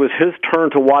dog because it was his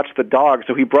turn to watch the dog,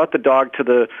 so he brought the dog to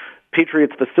the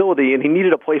Patriots facility, and he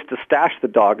needed a place to stash the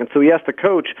dog. And so he asked the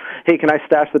coach, "Hey, can I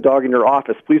stash the dog in your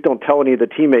office? Please don't tell any of the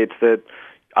teammates that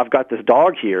I've got this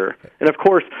dog here." And of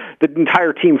course, the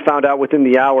entire team found out within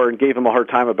the hour and gave him a hard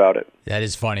time about it. That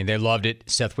is funny. They loved it.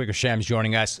 Seth Wickersham's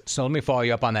joining us. So let me follow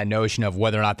you up on that notion of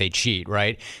whether or not they cheat,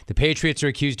 right? The Patriots are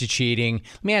accused of cheating.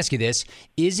 Let me ask you this.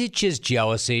 Is it just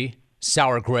jealousy,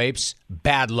 sour grapes,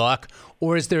 bad luck,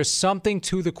 or is there something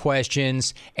to the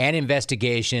questions and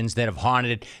investigations that have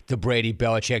haunted the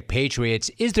Brady-Belichick Patriots?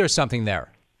 Is there something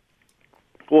there?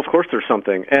 Well, of course there's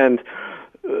something. And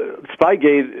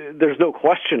Spygate, there's no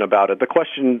question about it. The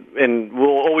question, and will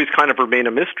always kind of remain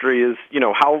a mystery, is,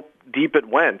 how deep it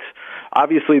went.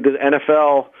 Obviously, the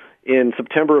NFL in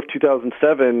September of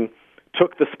 2007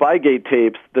 took the Spygate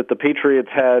tapes that the Patriots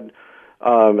had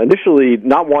initially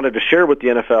not wanted to share with the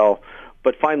NFL,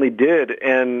 but finally did,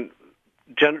 and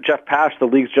Jeff Pash, the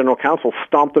league's general counsel,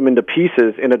 stomped them into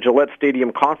pieces in a Gillette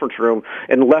Stadium conference room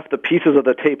and left the pieces of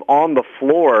the tape on the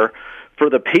floor for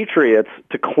the Patriots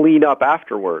to clean up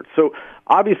afterwards. So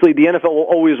obviously the NFL will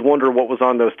always wonder what was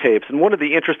on those tapes. And one of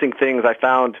the interesting things I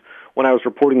found when I was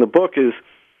reporting the book is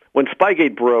when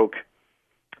Spygate broke,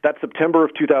 that September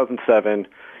of 2007,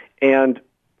 and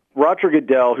Roger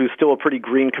Goodell, who's still a pretty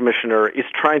green commissioner, is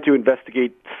trying to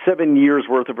investigate 7 years'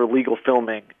 worth of illegal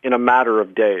filming in a matter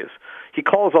of days. He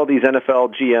calls all these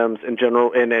NFL GMs and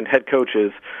general and head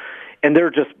coaches, and they're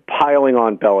just piling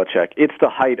on Belichick. It's the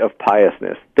height of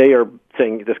piousness. They are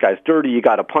saying, this guy's dirty, you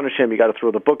got to punish him, you got to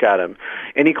throw the book at him.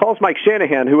 And he calls Mike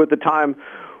Shanahan, who at the time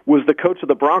was the coach of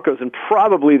the Broncos and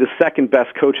probably the second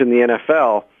best coach in the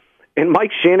NFL. And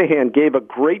Mike Shanahan gave a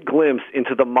great glimpse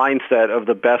into the mindset of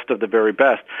the very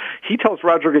best. He tells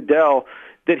Roger Goodell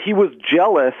that he was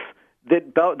jealous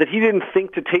that he didn't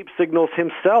think to tape signals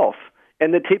himself,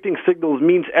 and that taping signals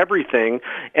means everything,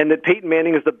 and that Peyton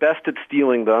Manning is the best at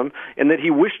stealing them, and that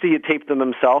he wished he had taped them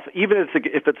himself, even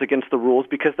if it's against the rules,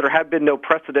 because there had been no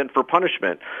precedent for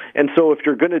punishment. And so if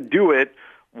you're going to do it,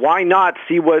 why not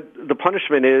see what the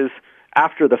punishment is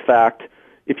after the fact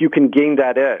if you can gain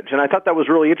that edge? And I thought that was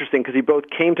really interesting because he both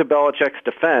came to Belichick's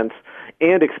defense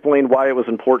and explained why it was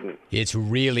important. It's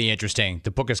really interesting.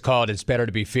 The book is called It's Better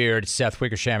to Be Feared. Seth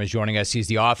Wickersham is joining us. He's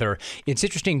the author. It's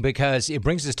interesting because it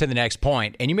brings us to the next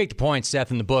point. And you make the point,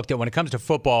 Seth, in the book that when it comes to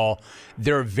football,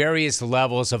 there are various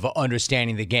levels of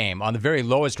understanding the game. On the very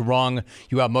lowest rung,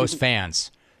 you have most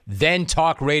fans. Then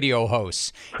talk radio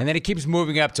hosts. And then it keeps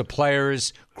moving up to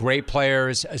players, great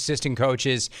players, assistant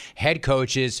coaches, head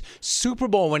coaches, Super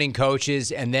Bowl winning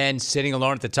coaches, and then sitting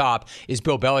alone at the top is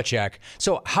Bill Belichick.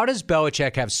 So how does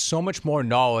Belichick have so much more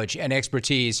knowledge and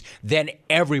expertise than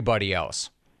everybody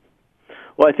else?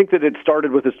 Well, I think that it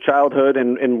started with his childhood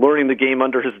and learning the game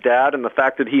under his dad, and the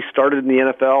fact that he started in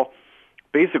the NFL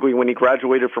basically when he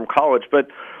graduated from college. But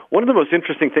one of the most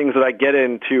interesting things that I get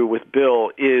into with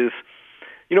Bill is,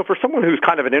 you know, for someone who's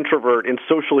kind of an introvert and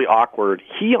socially awkward,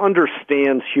 he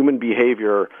understands human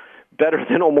behavior better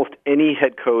than almost any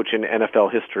head coach in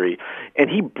NFL history. And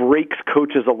he breaks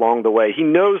coaches along the way. He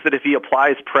knows that if he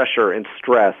applies pressure and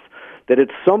stress, that at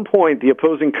some point the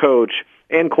opposing coach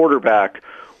and quarterback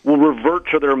will revert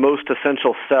to their most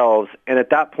essential selves. And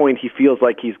at that point, he feels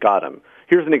like he's got him.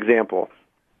 Here's an example.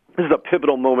 This is a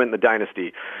pivotal moment in the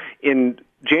dynasty. In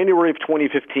January of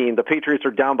 2015, the Patriots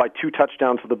are down by 2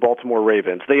 touchdowns to the Baltimore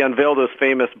Ravens. They unveil those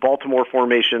famous Baltimore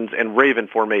formations and Raven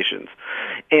formations.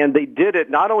 And they did it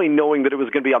not only knowing that it was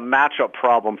going to be a matchup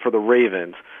problem for the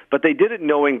Ravens, but they did it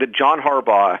knowing that John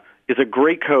Harbaugh is a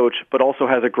great coach, but also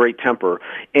has a great temper.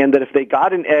 And that if they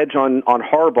got an edge on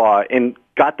Harbaugh and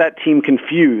got that team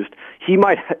confused, he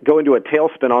might go into a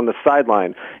tailspin on the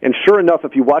sideline. And sure enough,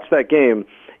 if you watch that game,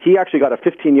 he actually got a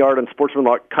 15-yard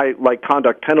unsportsmanlike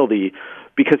conduct penalty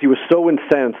because he was so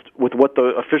incensed with what the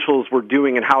officials were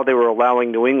doing and how they were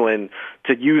allowing New England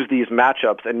to use these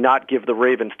matchups and not give the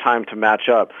Ravens time to match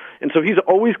up. And so he's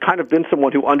always kind of been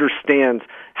someone who understands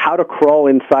how to crawl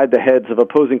inside the heads of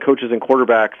opposing coaches and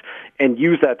quarterbacks and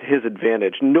use that to his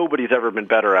advantage. Nobody's ever been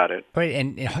better at it. Right,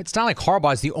 and it's not like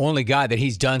Harbaugh's the only guy that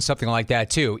he's done something like that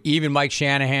to. Even Mike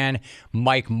Shanahan,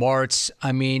 Mike Martz.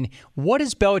 I mean, what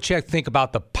does Belichick think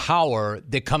about the power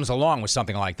that comes along with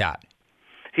something like that?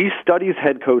 He studies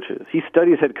head coaches. He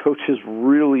studies head coaches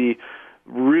really,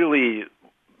 really,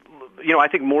 you know, I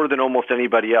think more than almost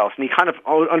anybody else. And he kind of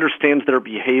understands their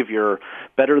behavior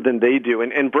better than they do.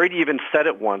 And Brady even said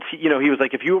it once. He was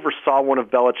like, if you ever saw one of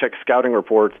Belichick's scouting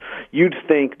reports, you'd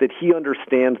think that he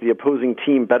understands the opposing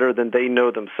team better than they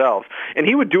know themselves. And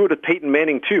he would do it with Peyton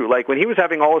Manning, too. Like, when he was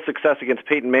having all his success against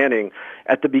Peyton Manning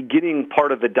at the beginning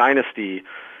part of the dynasty,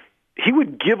 he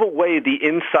would give away the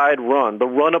inside run, the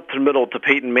run up the middle to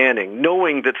Peyton Manning,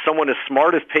 knowing that someone as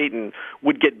smart as Peyton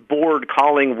would get bored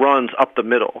calling runs up the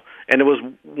middle. And it was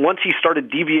once he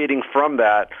started deviating from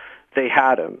that, they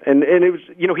had him. And it was,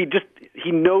 you know,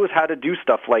 he knows how to do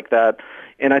stuff like that.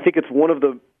 And I think it's one of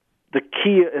the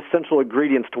key essential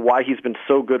ingredients to why he's been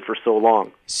so good for so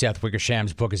long. Seth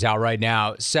Wickersham's book is out right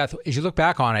now. Seth, as you look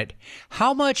back on it,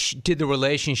 how much did the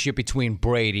relationship between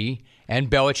Brady and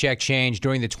Belichick change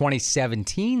during the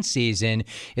 2017 season,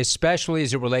 especially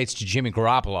as it relates to Jimmy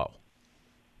Garoppolo?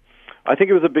 I think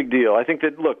it was a big deal. I think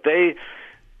that, look,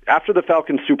 after the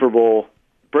Falcons Super Bowl,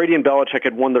 Brady and Belichick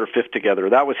had won their 5th together.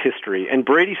 That was history. And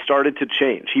Brady started to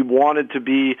change. He wanted to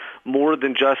be more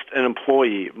than just an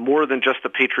employee, more than just the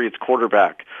Patriots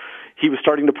quarterback. He was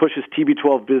starting to push his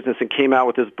TB12 business and came out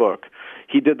with his book.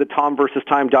 He did the Tom versus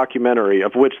Time documentary,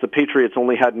 of which the Patriots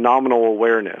only had nominal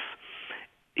awareness.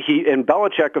 And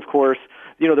Belichick, of course,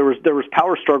 you know, there was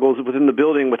power struggles within the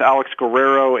building with Alex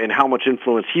Guerrero and how much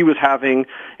influence he was having,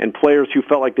 and players who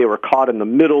felt like they were caught in the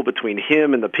middle between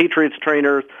him and the Patriots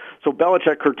trainers. So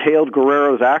Belichick curtailed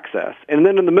Guerrero's access. And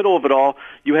then in the middle of it all,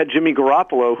 you had Jimmy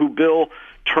Garoppolo, who Bill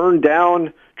turned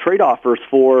down trade offers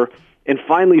for and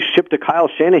finally shipped to Kyle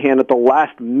Shanahan at the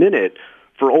last minute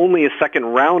for only a second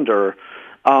rounder.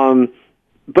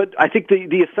 But I think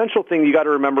the essential thing you got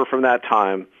to remember from that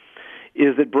time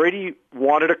is that Brady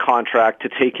wanted a contract to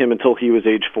take him until he was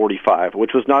age 45,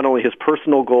 which was not only his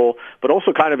personal goal, but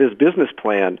also kind of his business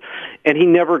plan, and he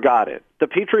never got it. The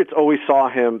Patriots always saw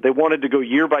him. They wanted to go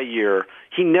year by year.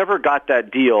 He never got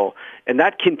that deal, and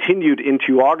that continued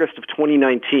into August of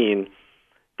 2019.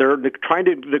 They're trying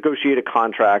to negotiate a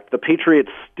contract. The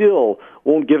Patriots still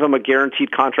won't give him a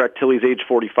guaranteed contract till he's age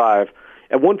 45.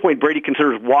 At one point, Brady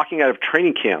considers walking out of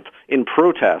training camp in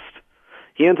protest.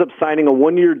 He ends up signing a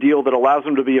one-year deal that allows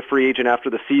him to be a free agent after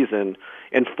the season,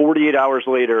 and 48 hours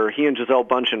later, he and Gisele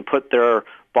Bündchen put their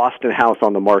Boston house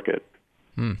on the market.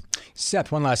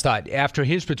 Seth, one last thought. After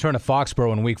his return to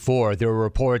Foxborough in Week 4, there were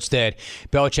reports that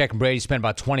Belichick and Brady spent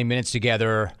about 20 minutes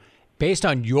together. Based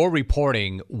on your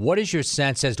reporting, what is your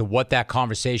sense as to what that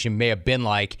conversation may have been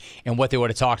like and what they would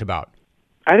have talked about?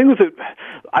 I think it was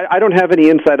I don't have any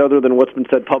insight other than what's been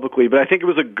said publicly, but I think it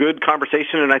was a good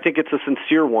conversation, and I think it's a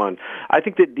sincere one. I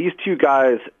think that these two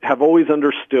guys have always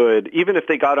understood, even if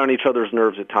they got on each other's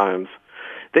nerves at times,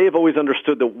 they have always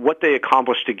understood that what they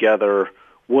accomplished together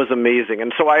was amazing.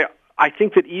 And so I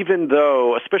think that even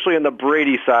though, especially on the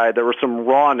Brady side, there was some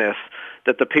rawness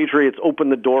that the Patriots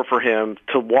opened the door for him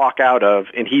to walk out of,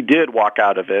 and he did walk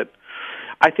out of it,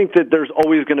 I think that there's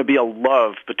always going to be a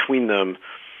love between them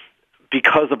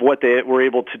because of what they were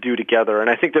able to do together. And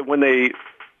I think that when they,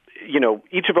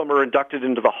 each of them are inducted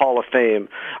into the Hall of Fame,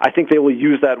 I think they will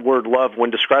use that word love when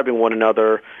describing one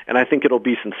another, and I think it'll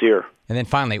be sincere. And then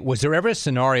finally, was there ever a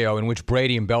scenario in which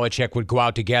Brady and Belichick would go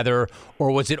out together,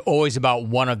 or was it always about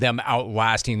one of them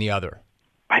outlasting the other?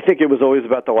 I think it was always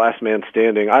about the last man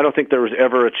standing. I don't think there was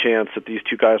ever a chance that these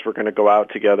two guys were going to go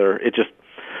out together. It just...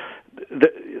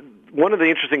 One of the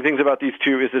interesting things about these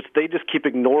two is that they just keep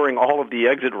ignoring all of the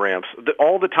exit ramps.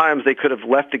 All the times they could have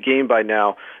left the game by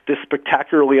now, this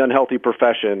spectacularly unhealthy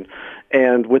profession,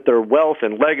 and with their wealth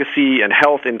and legacy and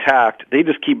health intact, they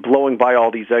just keep blowing by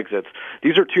all these exits.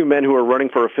 These are two men who are running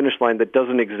for a finish line that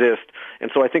doesn't exist, and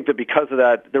so I think that because of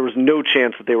that, there was no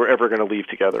chance that they were ever going to leave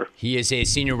together. He is a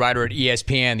senior writer at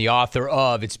ESPN, the author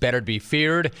of It's Better to Be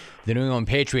Feared, The New England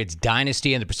Patriots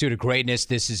Dynasty and the Pursuit of Greatness.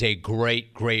 This is a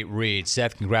great, great read.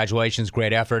 Seth, congratulations.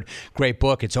 Great effort. Great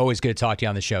book. It's always good to talk to you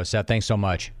on the show. Seth, thanks so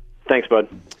much. Thanks, bud.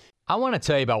 I want to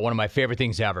tell you about one of my favorite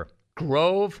things ever,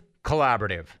 Grove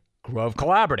Collaborative. Grove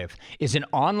Collaborative is an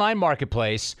online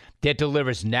marketplace that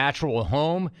delivers natural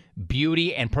home,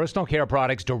 beauty, and personal care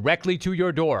products directly to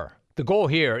your door. The goal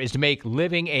here is to make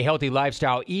living a healthy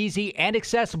lifestyle easy and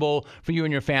accessible for you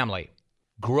and your family.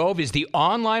 Grove is the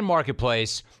online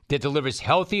marketplace that delivers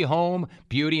healthy home,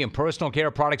 beauty, and personal care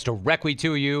products directly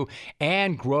to you,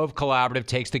 and Grove Collaborative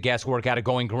takes the guesswork out of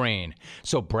going green.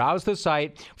 So browse the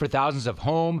site for thousands of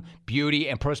home, beauty,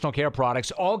 and personal care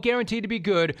products, all guaranteed to be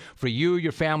good for you,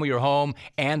 your family, your home,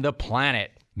 and the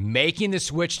planet. Making the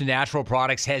switch to natural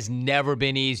products has never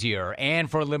been easier, and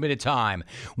for a limited time,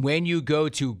 when you go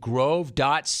to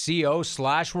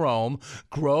grove.co/Rome,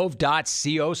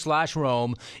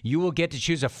 grove.co/Rome, you will get to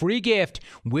choose a free gift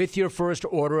with your first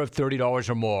order of $30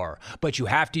 or more. But you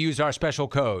have to use our special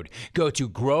code. Go to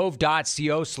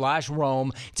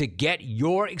grove.co/Rome to get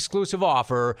your exclusive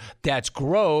offer. That's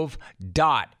grove.co/ROME.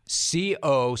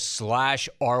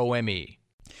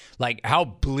 Like, how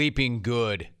bleeping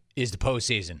good is the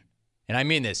postseason? And I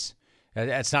mean this.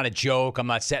 That's not a joke. I'm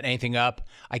not setting anything up.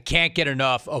 I can't get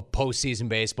enough of postseason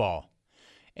baseball.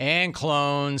 And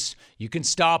clones, you can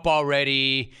stop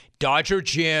already. Dodger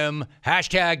Jim,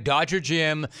 hashtag Dodger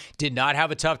Jim, did not have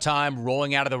a tough time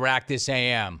rolling out of the rack this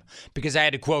AM because I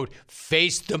had to, quote,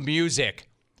 face the music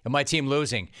of my team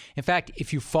losing. In fact,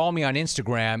 if you follow me on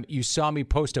Instagram, you saw me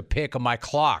post a pic of my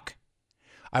clock.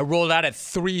 I rolled out at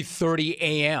 3:30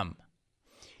 a.m.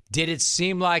 Did it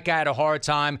seem like I had a hard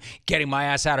time getting my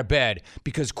ass out of bed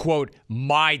because, quote,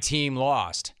 my team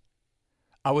lost?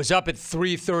 I was up at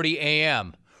 3:30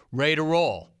 a.m., ready to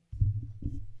roll.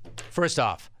 First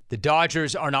off, the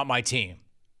Dodgers are not my team.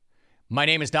 My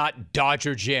name is not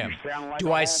Dodger Jim.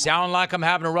 Do I sound like I'm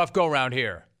having a rough go around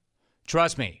here?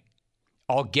 Trust me,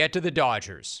 I'll get to the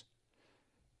Dodgers.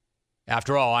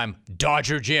 After all, I'm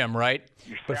Dodger Jim, right?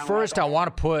 But first, I want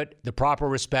to put the proper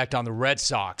respect on the Red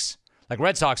Sox. Like,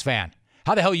 Red Sox fan,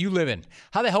 how the hell are you living?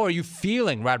 How the hell are you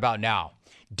feeling right about now?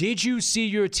 Did you see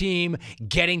your team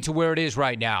getting to where it is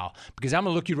right now? Because I'm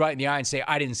going to look you right in the eye and say,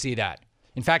 I didn't see that.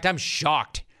 In fact, I'm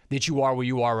shocked that you are where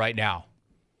you are right now.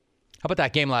 How about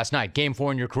that game last night? Game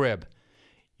 4 in your crib.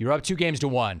 You're up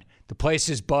 2-1. The place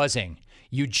is buzzing.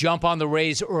 You jump on the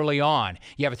Rays early on.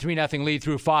 You have a 3-0 lead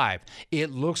through 5.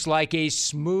 It looks like a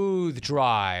smooth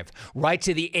drive right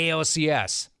to the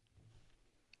ALCS.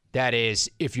 That is,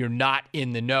 if you're not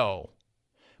in the know.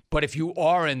 But if you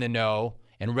are in the know,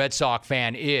 and Red Sox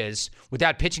fan is, with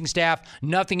that pitching staff,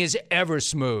 nothing is ever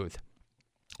smooth.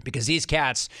 Because these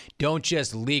cats don't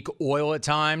just leak oil at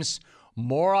times.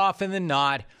 More often than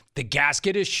not, the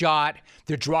gasket is shot,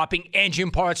 they're dropping engine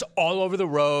parts all over the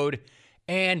road,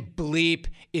 and bleep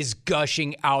is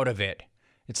gushing out of it.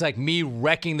 It's like me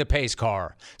wrecking the pace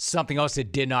car, something else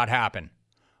that did not happen.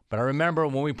 But I remember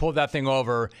when we pulled that thing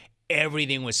over,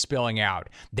 everything was spilling out.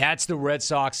 That's the Red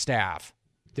Sox staff.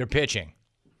 They're pitching.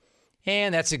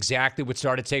 And that's exactly what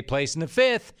started to take place in the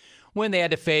fifth when they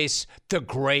had to face the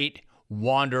great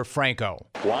Wander Franco.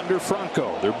 Wander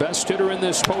Franco, their best hitter in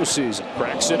this postseason.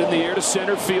 Cracks it in the air to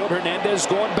center field. Hernandez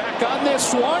going back on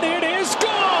this one. It is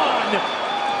gone!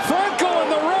 Franco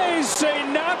and the Rays say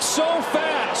not so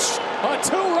fast. A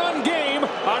two-run game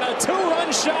on a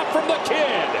two-run shot from the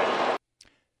kid.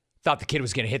 Thought the kid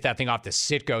was going to hit that thing off the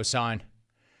Sitco sign.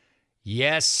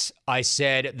 Yes, I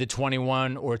said the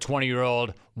 21 or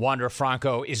 20-year-old Wander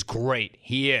Franco is great.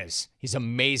 He is. He's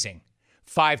amazing.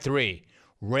 5'3",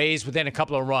 Rays within a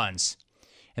couple of runs.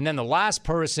 And then the last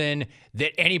person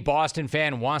that any Boston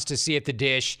fan wants to see at the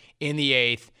dish in the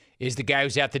eighth is the guy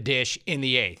who's at the dish in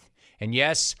the eighth. And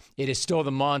yes, it is still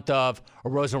the month of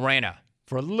Arozarena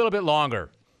for a little bit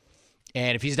longer.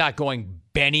 And if he's not going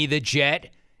Benny the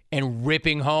Jet and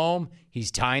ripping home, he's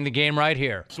tying the game right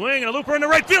here. Swing and a looper in the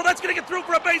right field. That's going to get through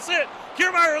for a base hit.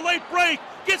 Kiermaier, late break,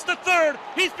 gets to third.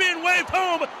 He's being waved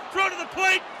home. Throw to the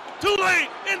plate. Too late.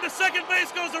 Into second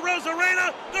base goes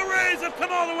Arozarena. The Rays have come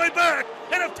all the way back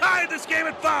and have tied this game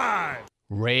at 5.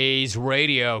 Rays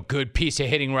radio. Good piece of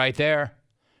hitting right there.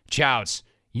 Chouts,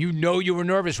 you know you were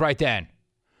nervous right then.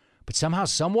 But somehow,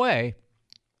 some way,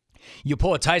 you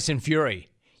pull a Tyson Fury.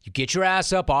 You get your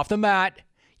ass up off the mat.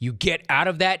 You get out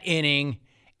of that inning.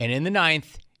 And in the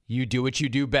ninth, you do what you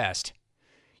do best.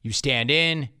 You stand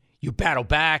in, you battle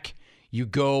back, you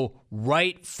go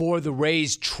right for the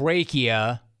Rays'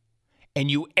 trachea, and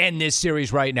you end this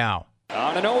series right now.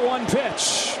 On an 0-1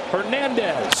 pitch,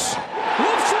 Hernandez lifts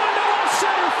one to left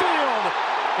center field.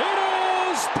 It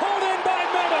is pulled in by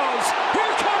Meadows.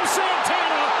 Here comes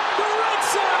Santana. The Red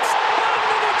Sox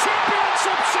onto the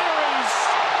championship series.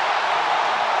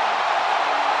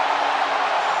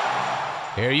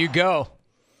 Here you go.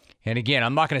 And again,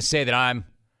 I'm not going to say that I'm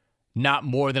not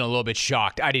more than a little bit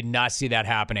shocked. I did not see that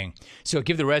happening. So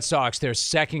give the Red Sox their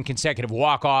second consecutive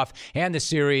walk-off and the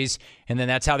series, and then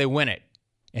that's how they win it.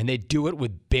 And they do it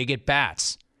with big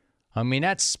at-bats. I mean,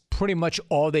 that's pretty much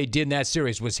all they did in that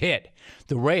series was hit.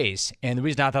 The Rays, and the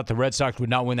reason I thought the Red Sox would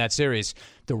not win that series,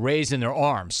 the Rays in their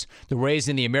arms. The Rays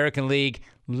in the American League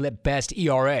best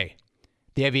ERA.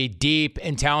 They have a deep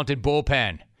and talented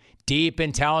bullpen. Deep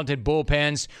and talented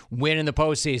bullpens win in the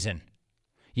postseason.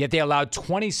 Yet they allowed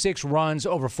 26 runs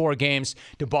over 4 games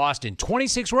to Boston.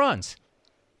 26 runs.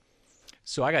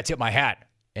 So I got to tip my hat.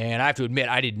 And I have to admit,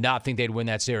 I did not think they'd win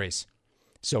that series.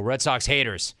 So Red Sox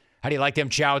haters, how do you like them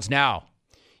Chouds now?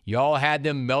 You all had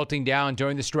them melting down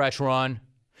during the stretch run.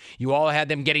 You all had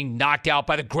them getting knocked out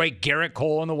by the great Garrett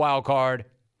Cole in the wild card.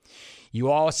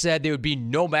 You all said there would be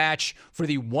no match for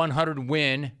the 100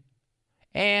 win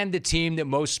and the team that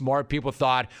most smart people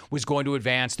thought was going to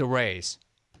advance, the Rays.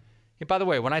 And by the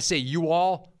way, when I say you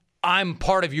all, I'm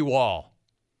part of you all.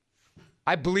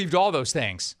 I believed all those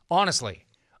things, honestly.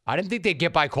 I didn't think they'd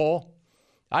get by Cole.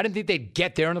 I didn't think they'd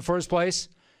get there in the first place.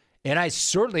 And I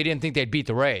certainly didn't think they'd beat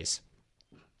the Rays.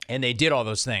 And they did all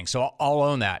those things, so I'll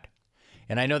own that.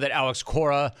 And I know that Alex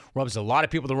Cora rubs a lot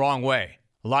of people the wrong way,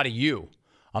 a lot of you.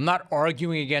 I'm not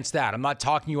arguing against that. I'm not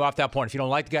talking you off that point. If you don't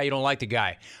like the guy, you don't like the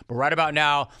guy. But right about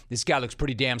now, this guy looks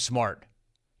pretty damn smart.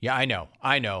 Yeah, I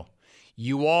know.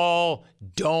 You all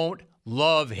don't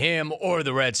love him or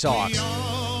the Red Sox.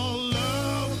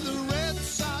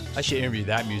 I should interview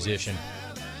that musician.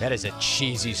 That is a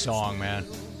cheesy song, man.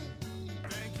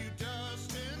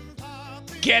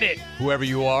 Get it, whoever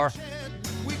you are.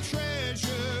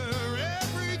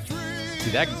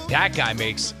 Dude, that guy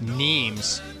makes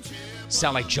memes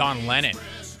sound like John Lennon.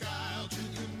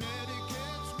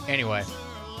 Anyway,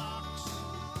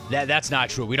 that's not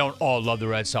true. We don't all love the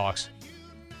Red Sox.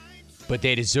 But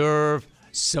they deserve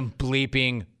some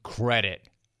bleeping credit.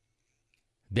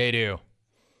 They do.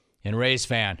 And Rays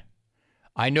fan,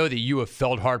 I know that you have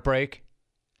felt heartbreak,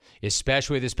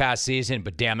 especially this past season,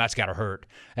 but damn, that's got to hurt.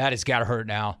 That has got to hurt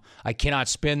now. I cannot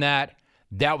spin that.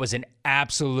 That was an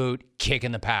absolute kick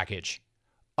in the package.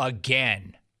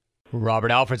 Again.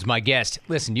 Robert Alford's my guest.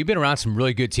 Listen, you've been around some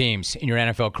really good teams in your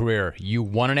NFL career. You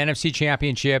won an NFC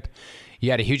championship.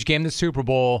 You had a huge game in the Super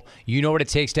Bowl. You know what it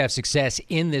takes to have success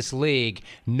in this league.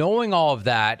 Knowing all of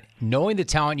that, knowing the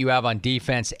talent you have on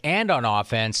defense and on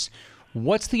offense,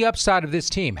 What's the upside of this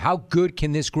team? How good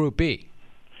can this group be?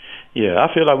 Yeah,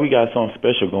 I feel like we got something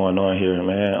special going on here,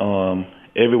 man.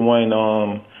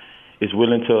 Everyone is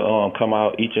willing to come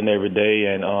out each and every day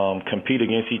and compete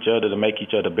against each other to make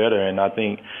each other better. And I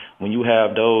think when you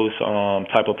have those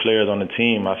type of players on the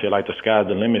team, I feel like the sky's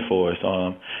the limit for us.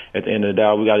 At the end of the day,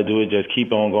 all we got to do is just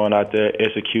keep on going out there,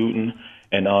 executing,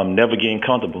 and never getting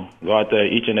comfortable. Go out there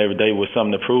each and every day with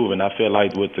something to prove. And I feel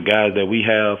like with the guys that we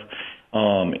have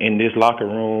in this locker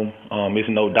room, it's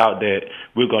no doubt that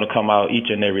we're going to come out each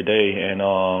and every day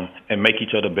and make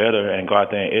each other better and go out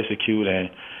there and execute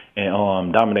and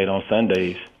dominate on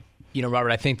Sundays. You know, Robert,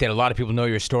 I think that a lot of people know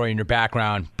your story and your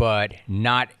background, but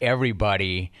not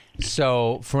everybody.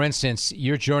 So, for instance,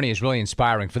 your journey is really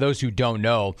inspiring. For those who don't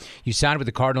know, you signed with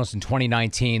the Cardinals in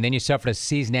 2019, then you suffered a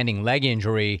season-ending leg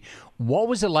injury. What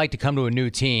was it like to come to a new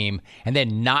team and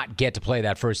then not get to play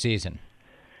that first season?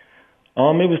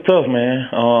 It was tough, man.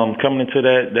 Coming into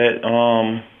that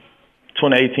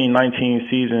 2018-19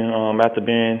 season, after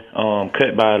being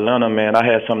cut by Atlanta, man, I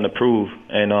had something to prove.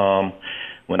 And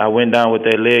when I went down with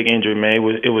that leg injury, man,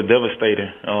 it was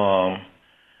devastating.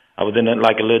 I was in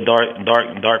like a little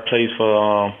dark place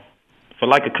for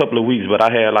like a couple of weeks, but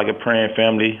I had like a praying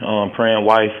family, praying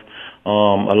wife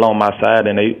along my side,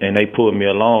 and they pulled me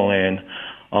along. And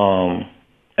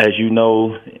as you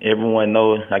know, everyone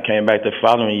knows, I came back the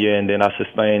following year, and then I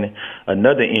sustained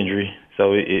another injury.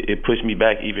 So it pushed me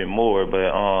back even more. But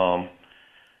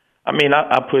I mean,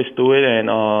 I pushed through it,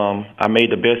 and I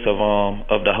made the best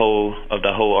of the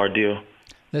whole ordeal.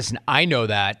 Listen, I know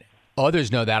that.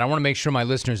 Others know that. I want to make sure my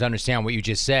listeners understand what you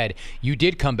just said. You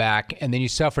did come back, and then you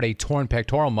suffered a torn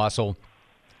pectoral muscle.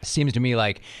 Seems to me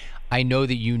like I know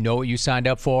that you know what you signed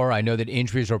up for. I know that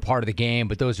injuries are part of the game,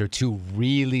 but those are two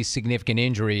really significant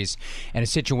injuries and a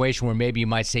situation where maybe you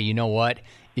might say, you know what,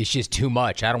 it's just too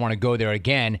much. I don't want to go there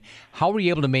again. How were you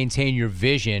able to maintain your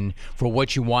vision for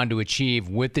what you wanted to achieve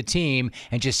with the team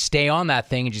and just stay on that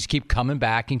thing and just keep coming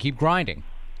back and keep grinding?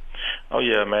 Oh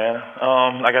yeah, man.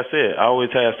 Like I said, I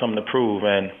always had something to prove,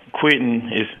 and quitting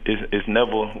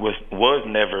was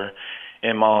never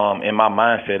in my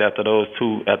mindset after those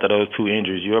two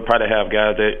injuries. You'll probably have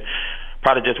guys that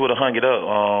probably just would have hung it up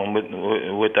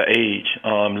with the age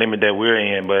limit that we're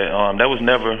in, but that was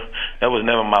never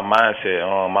my mindset.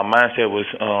 My mindset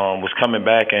was coming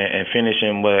back and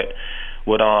finishing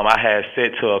what I had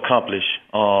set to accomplish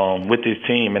with this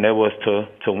team, and that was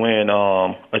to win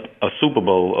a Super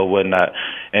Bowl or whatnot.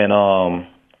 And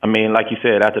I mean, like you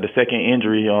said, after the second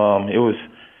injury,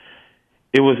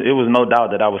 it was no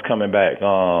doubt that I was coming back.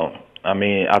 I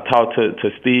mean, I talked to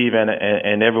Steve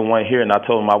and everyone here, and I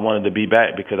told them I wanted to be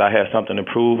back because I had something to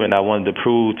prove, and I wanted to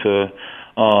prove to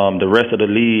the rest of the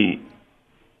league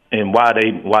and why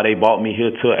they brought me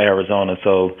here to Arizona.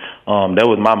 So that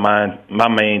was my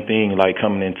main thing, like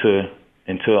coming into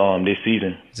this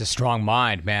season. It's a strong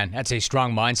mind, man. That's a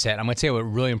strong mindset. I'm going to tell you what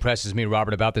really impresses me,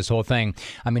 Robert, about this whole thing.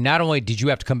 I mean, not only did you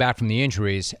have to come back from the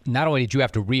injuries, not only did you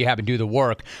have to rehab and do the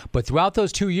work, but throughout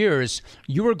those 2 years,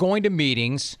 you were going to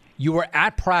meetings, you were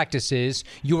at practices,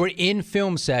 you were in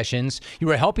film sessions, you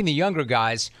were helping the younger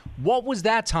guys. What was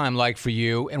that time like for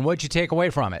you, and what did you take away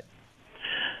from it?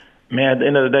 Man, at the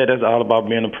end of the day, that's all about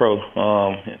being a pro.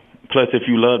 Plus, if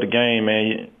you love the game,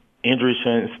 man, injury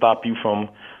shouldn't stop you from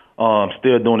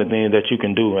still doing the things that you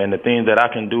can do. And the things that I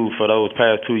can do for those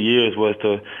past 2 years was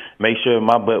to make sure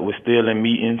my butt was still in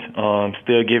meetings,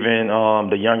 still giving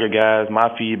the younger guys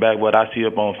my feedback, what I see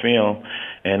up on film.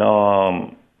 And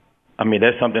I mean,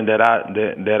 that's something that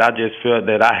I just felt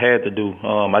that I had to do.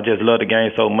 I just love the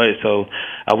game so much, so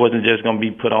I wasn't just going to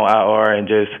be put on IR and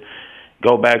just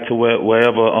go back to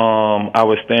wherever I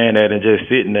was staying at and just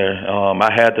sitting there.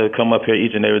 I had to come up here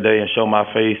each and every day and show my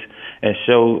face and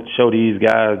show these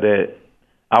guys that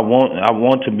I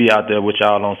want to be out there with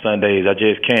y'all on Sundays. I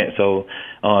just can't. So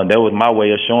that was my way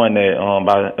of showing that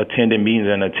by attending meetings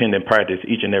and attending practice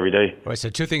each and every day. All right, so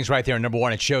two things right there. Number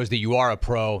one, it shows that you are a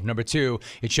pro. Number two,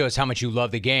 it shows how much you love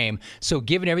the game. So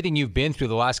given everything you've been through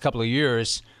the last couple of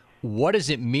years, what does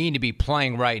it mean to be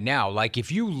playing right now? Like,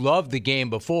 if you loved the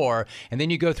game before and then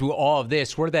you go through all of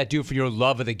this, what did that do for your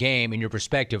love of the game and your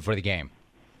perspective for the game?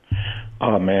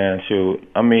 Oh, man, shoot.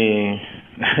 I mean,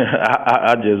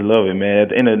 I just love it, man. At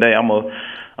the end of the day,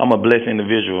 I'm a blessed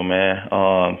individual, man.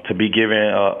 To be given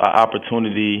an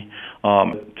opportunity,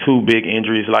 two big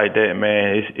injuries like that,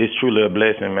 man, it's truly a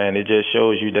blessing, man. It just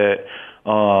shows you that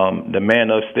the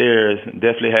man upstairs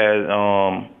definitely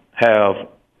have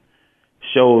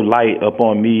showed light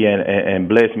upon me and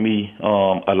blessed me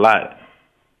a lot.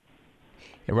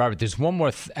 Hey, Robert, there's one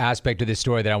more aspect of this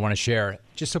story that I want to share.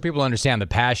 just so people understand the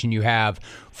passion you have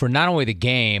for not only the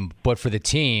game, but for the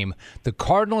team. The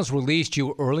Cardinals released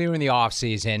you earlier in the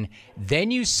offseason.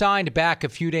 Then you signed back a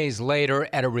few days later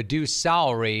at a reduced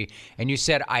salary, and you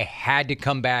said, I had to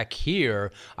come back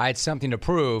here. I had something to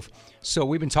prove. So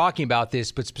we've been talking about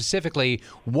this, but specifically,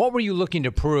 what were you looking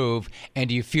to prove, and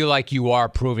do you feel like you are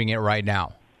proving it right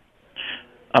now?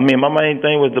 I mean, my main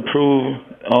thing was to prove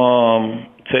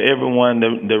to everyone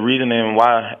the reasoning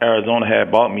why Arizona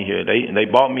had bought me here. They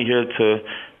bought me here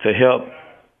to help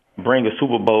bring a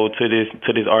Super Bowl to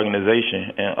this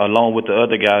organization, and along with the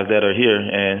other guys that are here.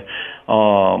 And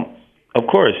of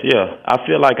course, yeah, I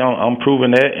feel like I'm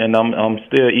proving that, and I'm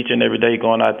still each and every day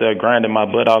going out there grinding my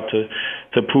butt off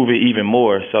to prove it even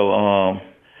more. So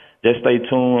just stay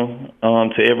tuned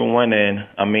to everyone, and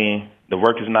I mean, the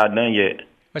work is not done yet.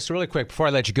 So really quick, before I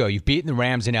let you go, you've beaten the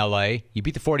Rams in L.A., you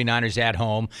beat the 49ers at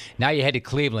home, now you head to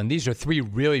Cleveland. These are 3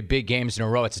 really big games in a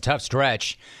row. It's a tough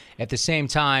stretch. At the same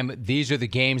time, these are the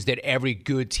games that every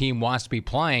good team wants to be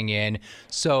playing in.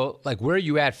 So, like, where are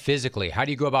you at physically? How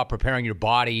do you go about preparing your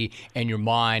body and your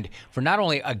mind for not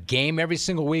only a game every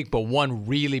single week, but one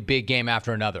really big game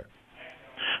after another?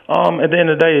 At the end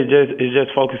of the day, it's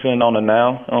just focusing on the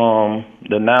now.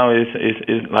 The now is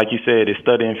like you said, is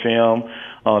studying film,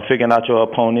 figuring out your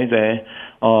opponents,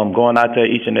 and going out there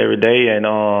each and every day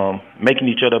and making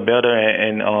each other better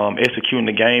and executing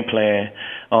the game plan.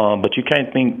 But you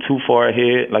can't think too far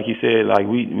ahead. Like you said, like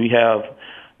we have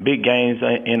big games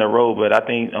in a row, but I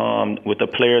think with the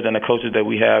players and the coaches that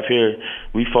we have here,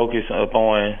 we focus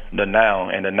upon the now,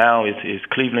 and the now is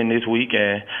Cleveland this week,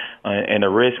 and the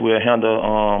rest we'll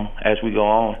handle as we go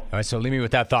on. All right, so leave me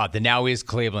with that thought. The now is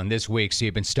Cleveland this week, so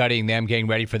you've been studying them, getting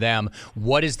ready for them.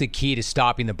 What is the key to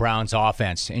stopping the Browns'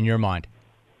 offense in your mind?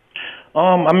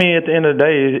 I mean, at the end of the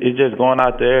day, it's just going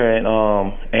out there and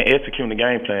executing the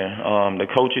game plan. The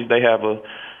coaches, they have a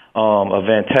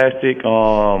fantastic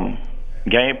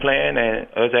game plan, and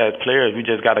us as players, we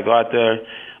just got to go out there,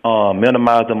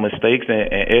 minimize the mistakes,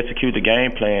 and execute the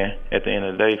game plan at the end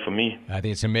of the day for me. I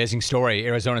think it's an amazing story.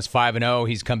 Arizona's 5-0.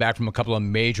 He's come back from a couple of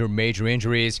major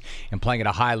injuries and playing at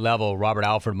a high level. Robert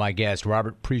Alford, my guest.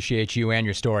 Robert, appreciate you and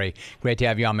your story. Great to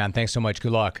have you on, man. Thanks so much.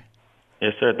 Good luck.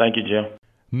 Yes, sir. Thank you, Jim.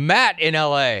 Matt in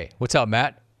L.A. What's up,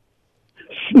 Matt?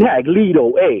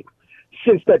 Snaglito, hey.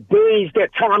 Since the days that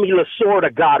Tommy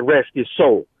Lasorda, God rest his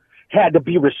soul, had to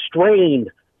be restrained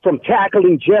from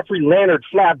tackling Jeffrey Leonard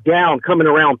flap down coming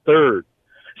around third.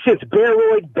 Since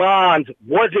Baroid Bonds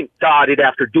wasn't dotted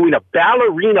after doing a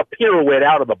ballerina pirouette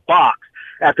out of the box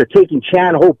after taking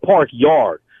Chan Ho Park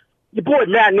yard. Your boy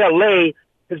Matt in L.A.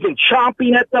 has been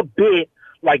chomping at the bit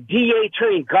like DA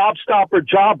turning gobstopper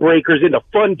jawbreakers into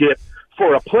Fun Dip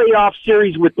for a playoff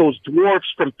series with those dwarfs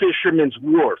from Fisherman's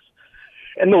Wharf.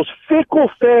 And those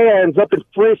fickle fans up in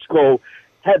Frisco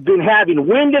have been having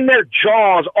wind in their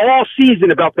jaws all season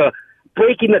about the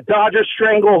breaking the Dodgers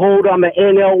stranglehold on the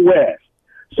NL West.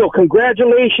 So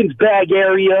congratulations, Bag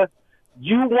Area.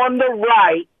 You won the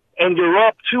right, and you're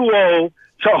up 2-0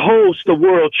 to host the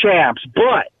world champs.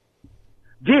 But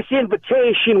this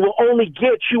invitation will only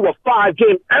get you a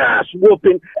 5-game ass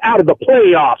whooping out of the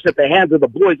playoffs at the hands of the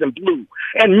boys in blue.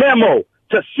 And memo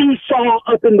to Seesaw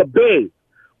up in the Bay.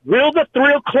 Will the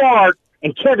Thrill Clark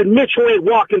and Kevin Mitchell ain't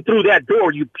walking through that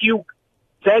door, you puke.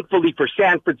 Thankfully for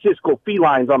San Francisco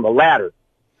felines on the ladder.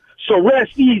 So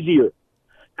rest easier,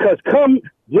 because come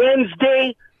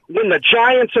Wednesday, when the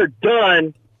Giants are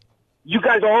done, you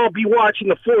guys will all be watching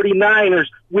the 49ers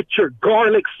with your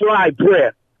garlic fly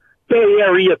breath. Bay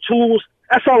Area tools.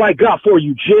 That's all I got for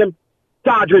you, Jim.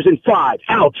 Dodgers in 5.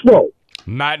 Outro.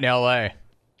 Matt in L.A.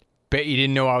 Bet you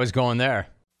didn't know I was going there.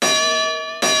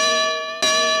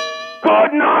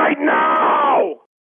 Good night,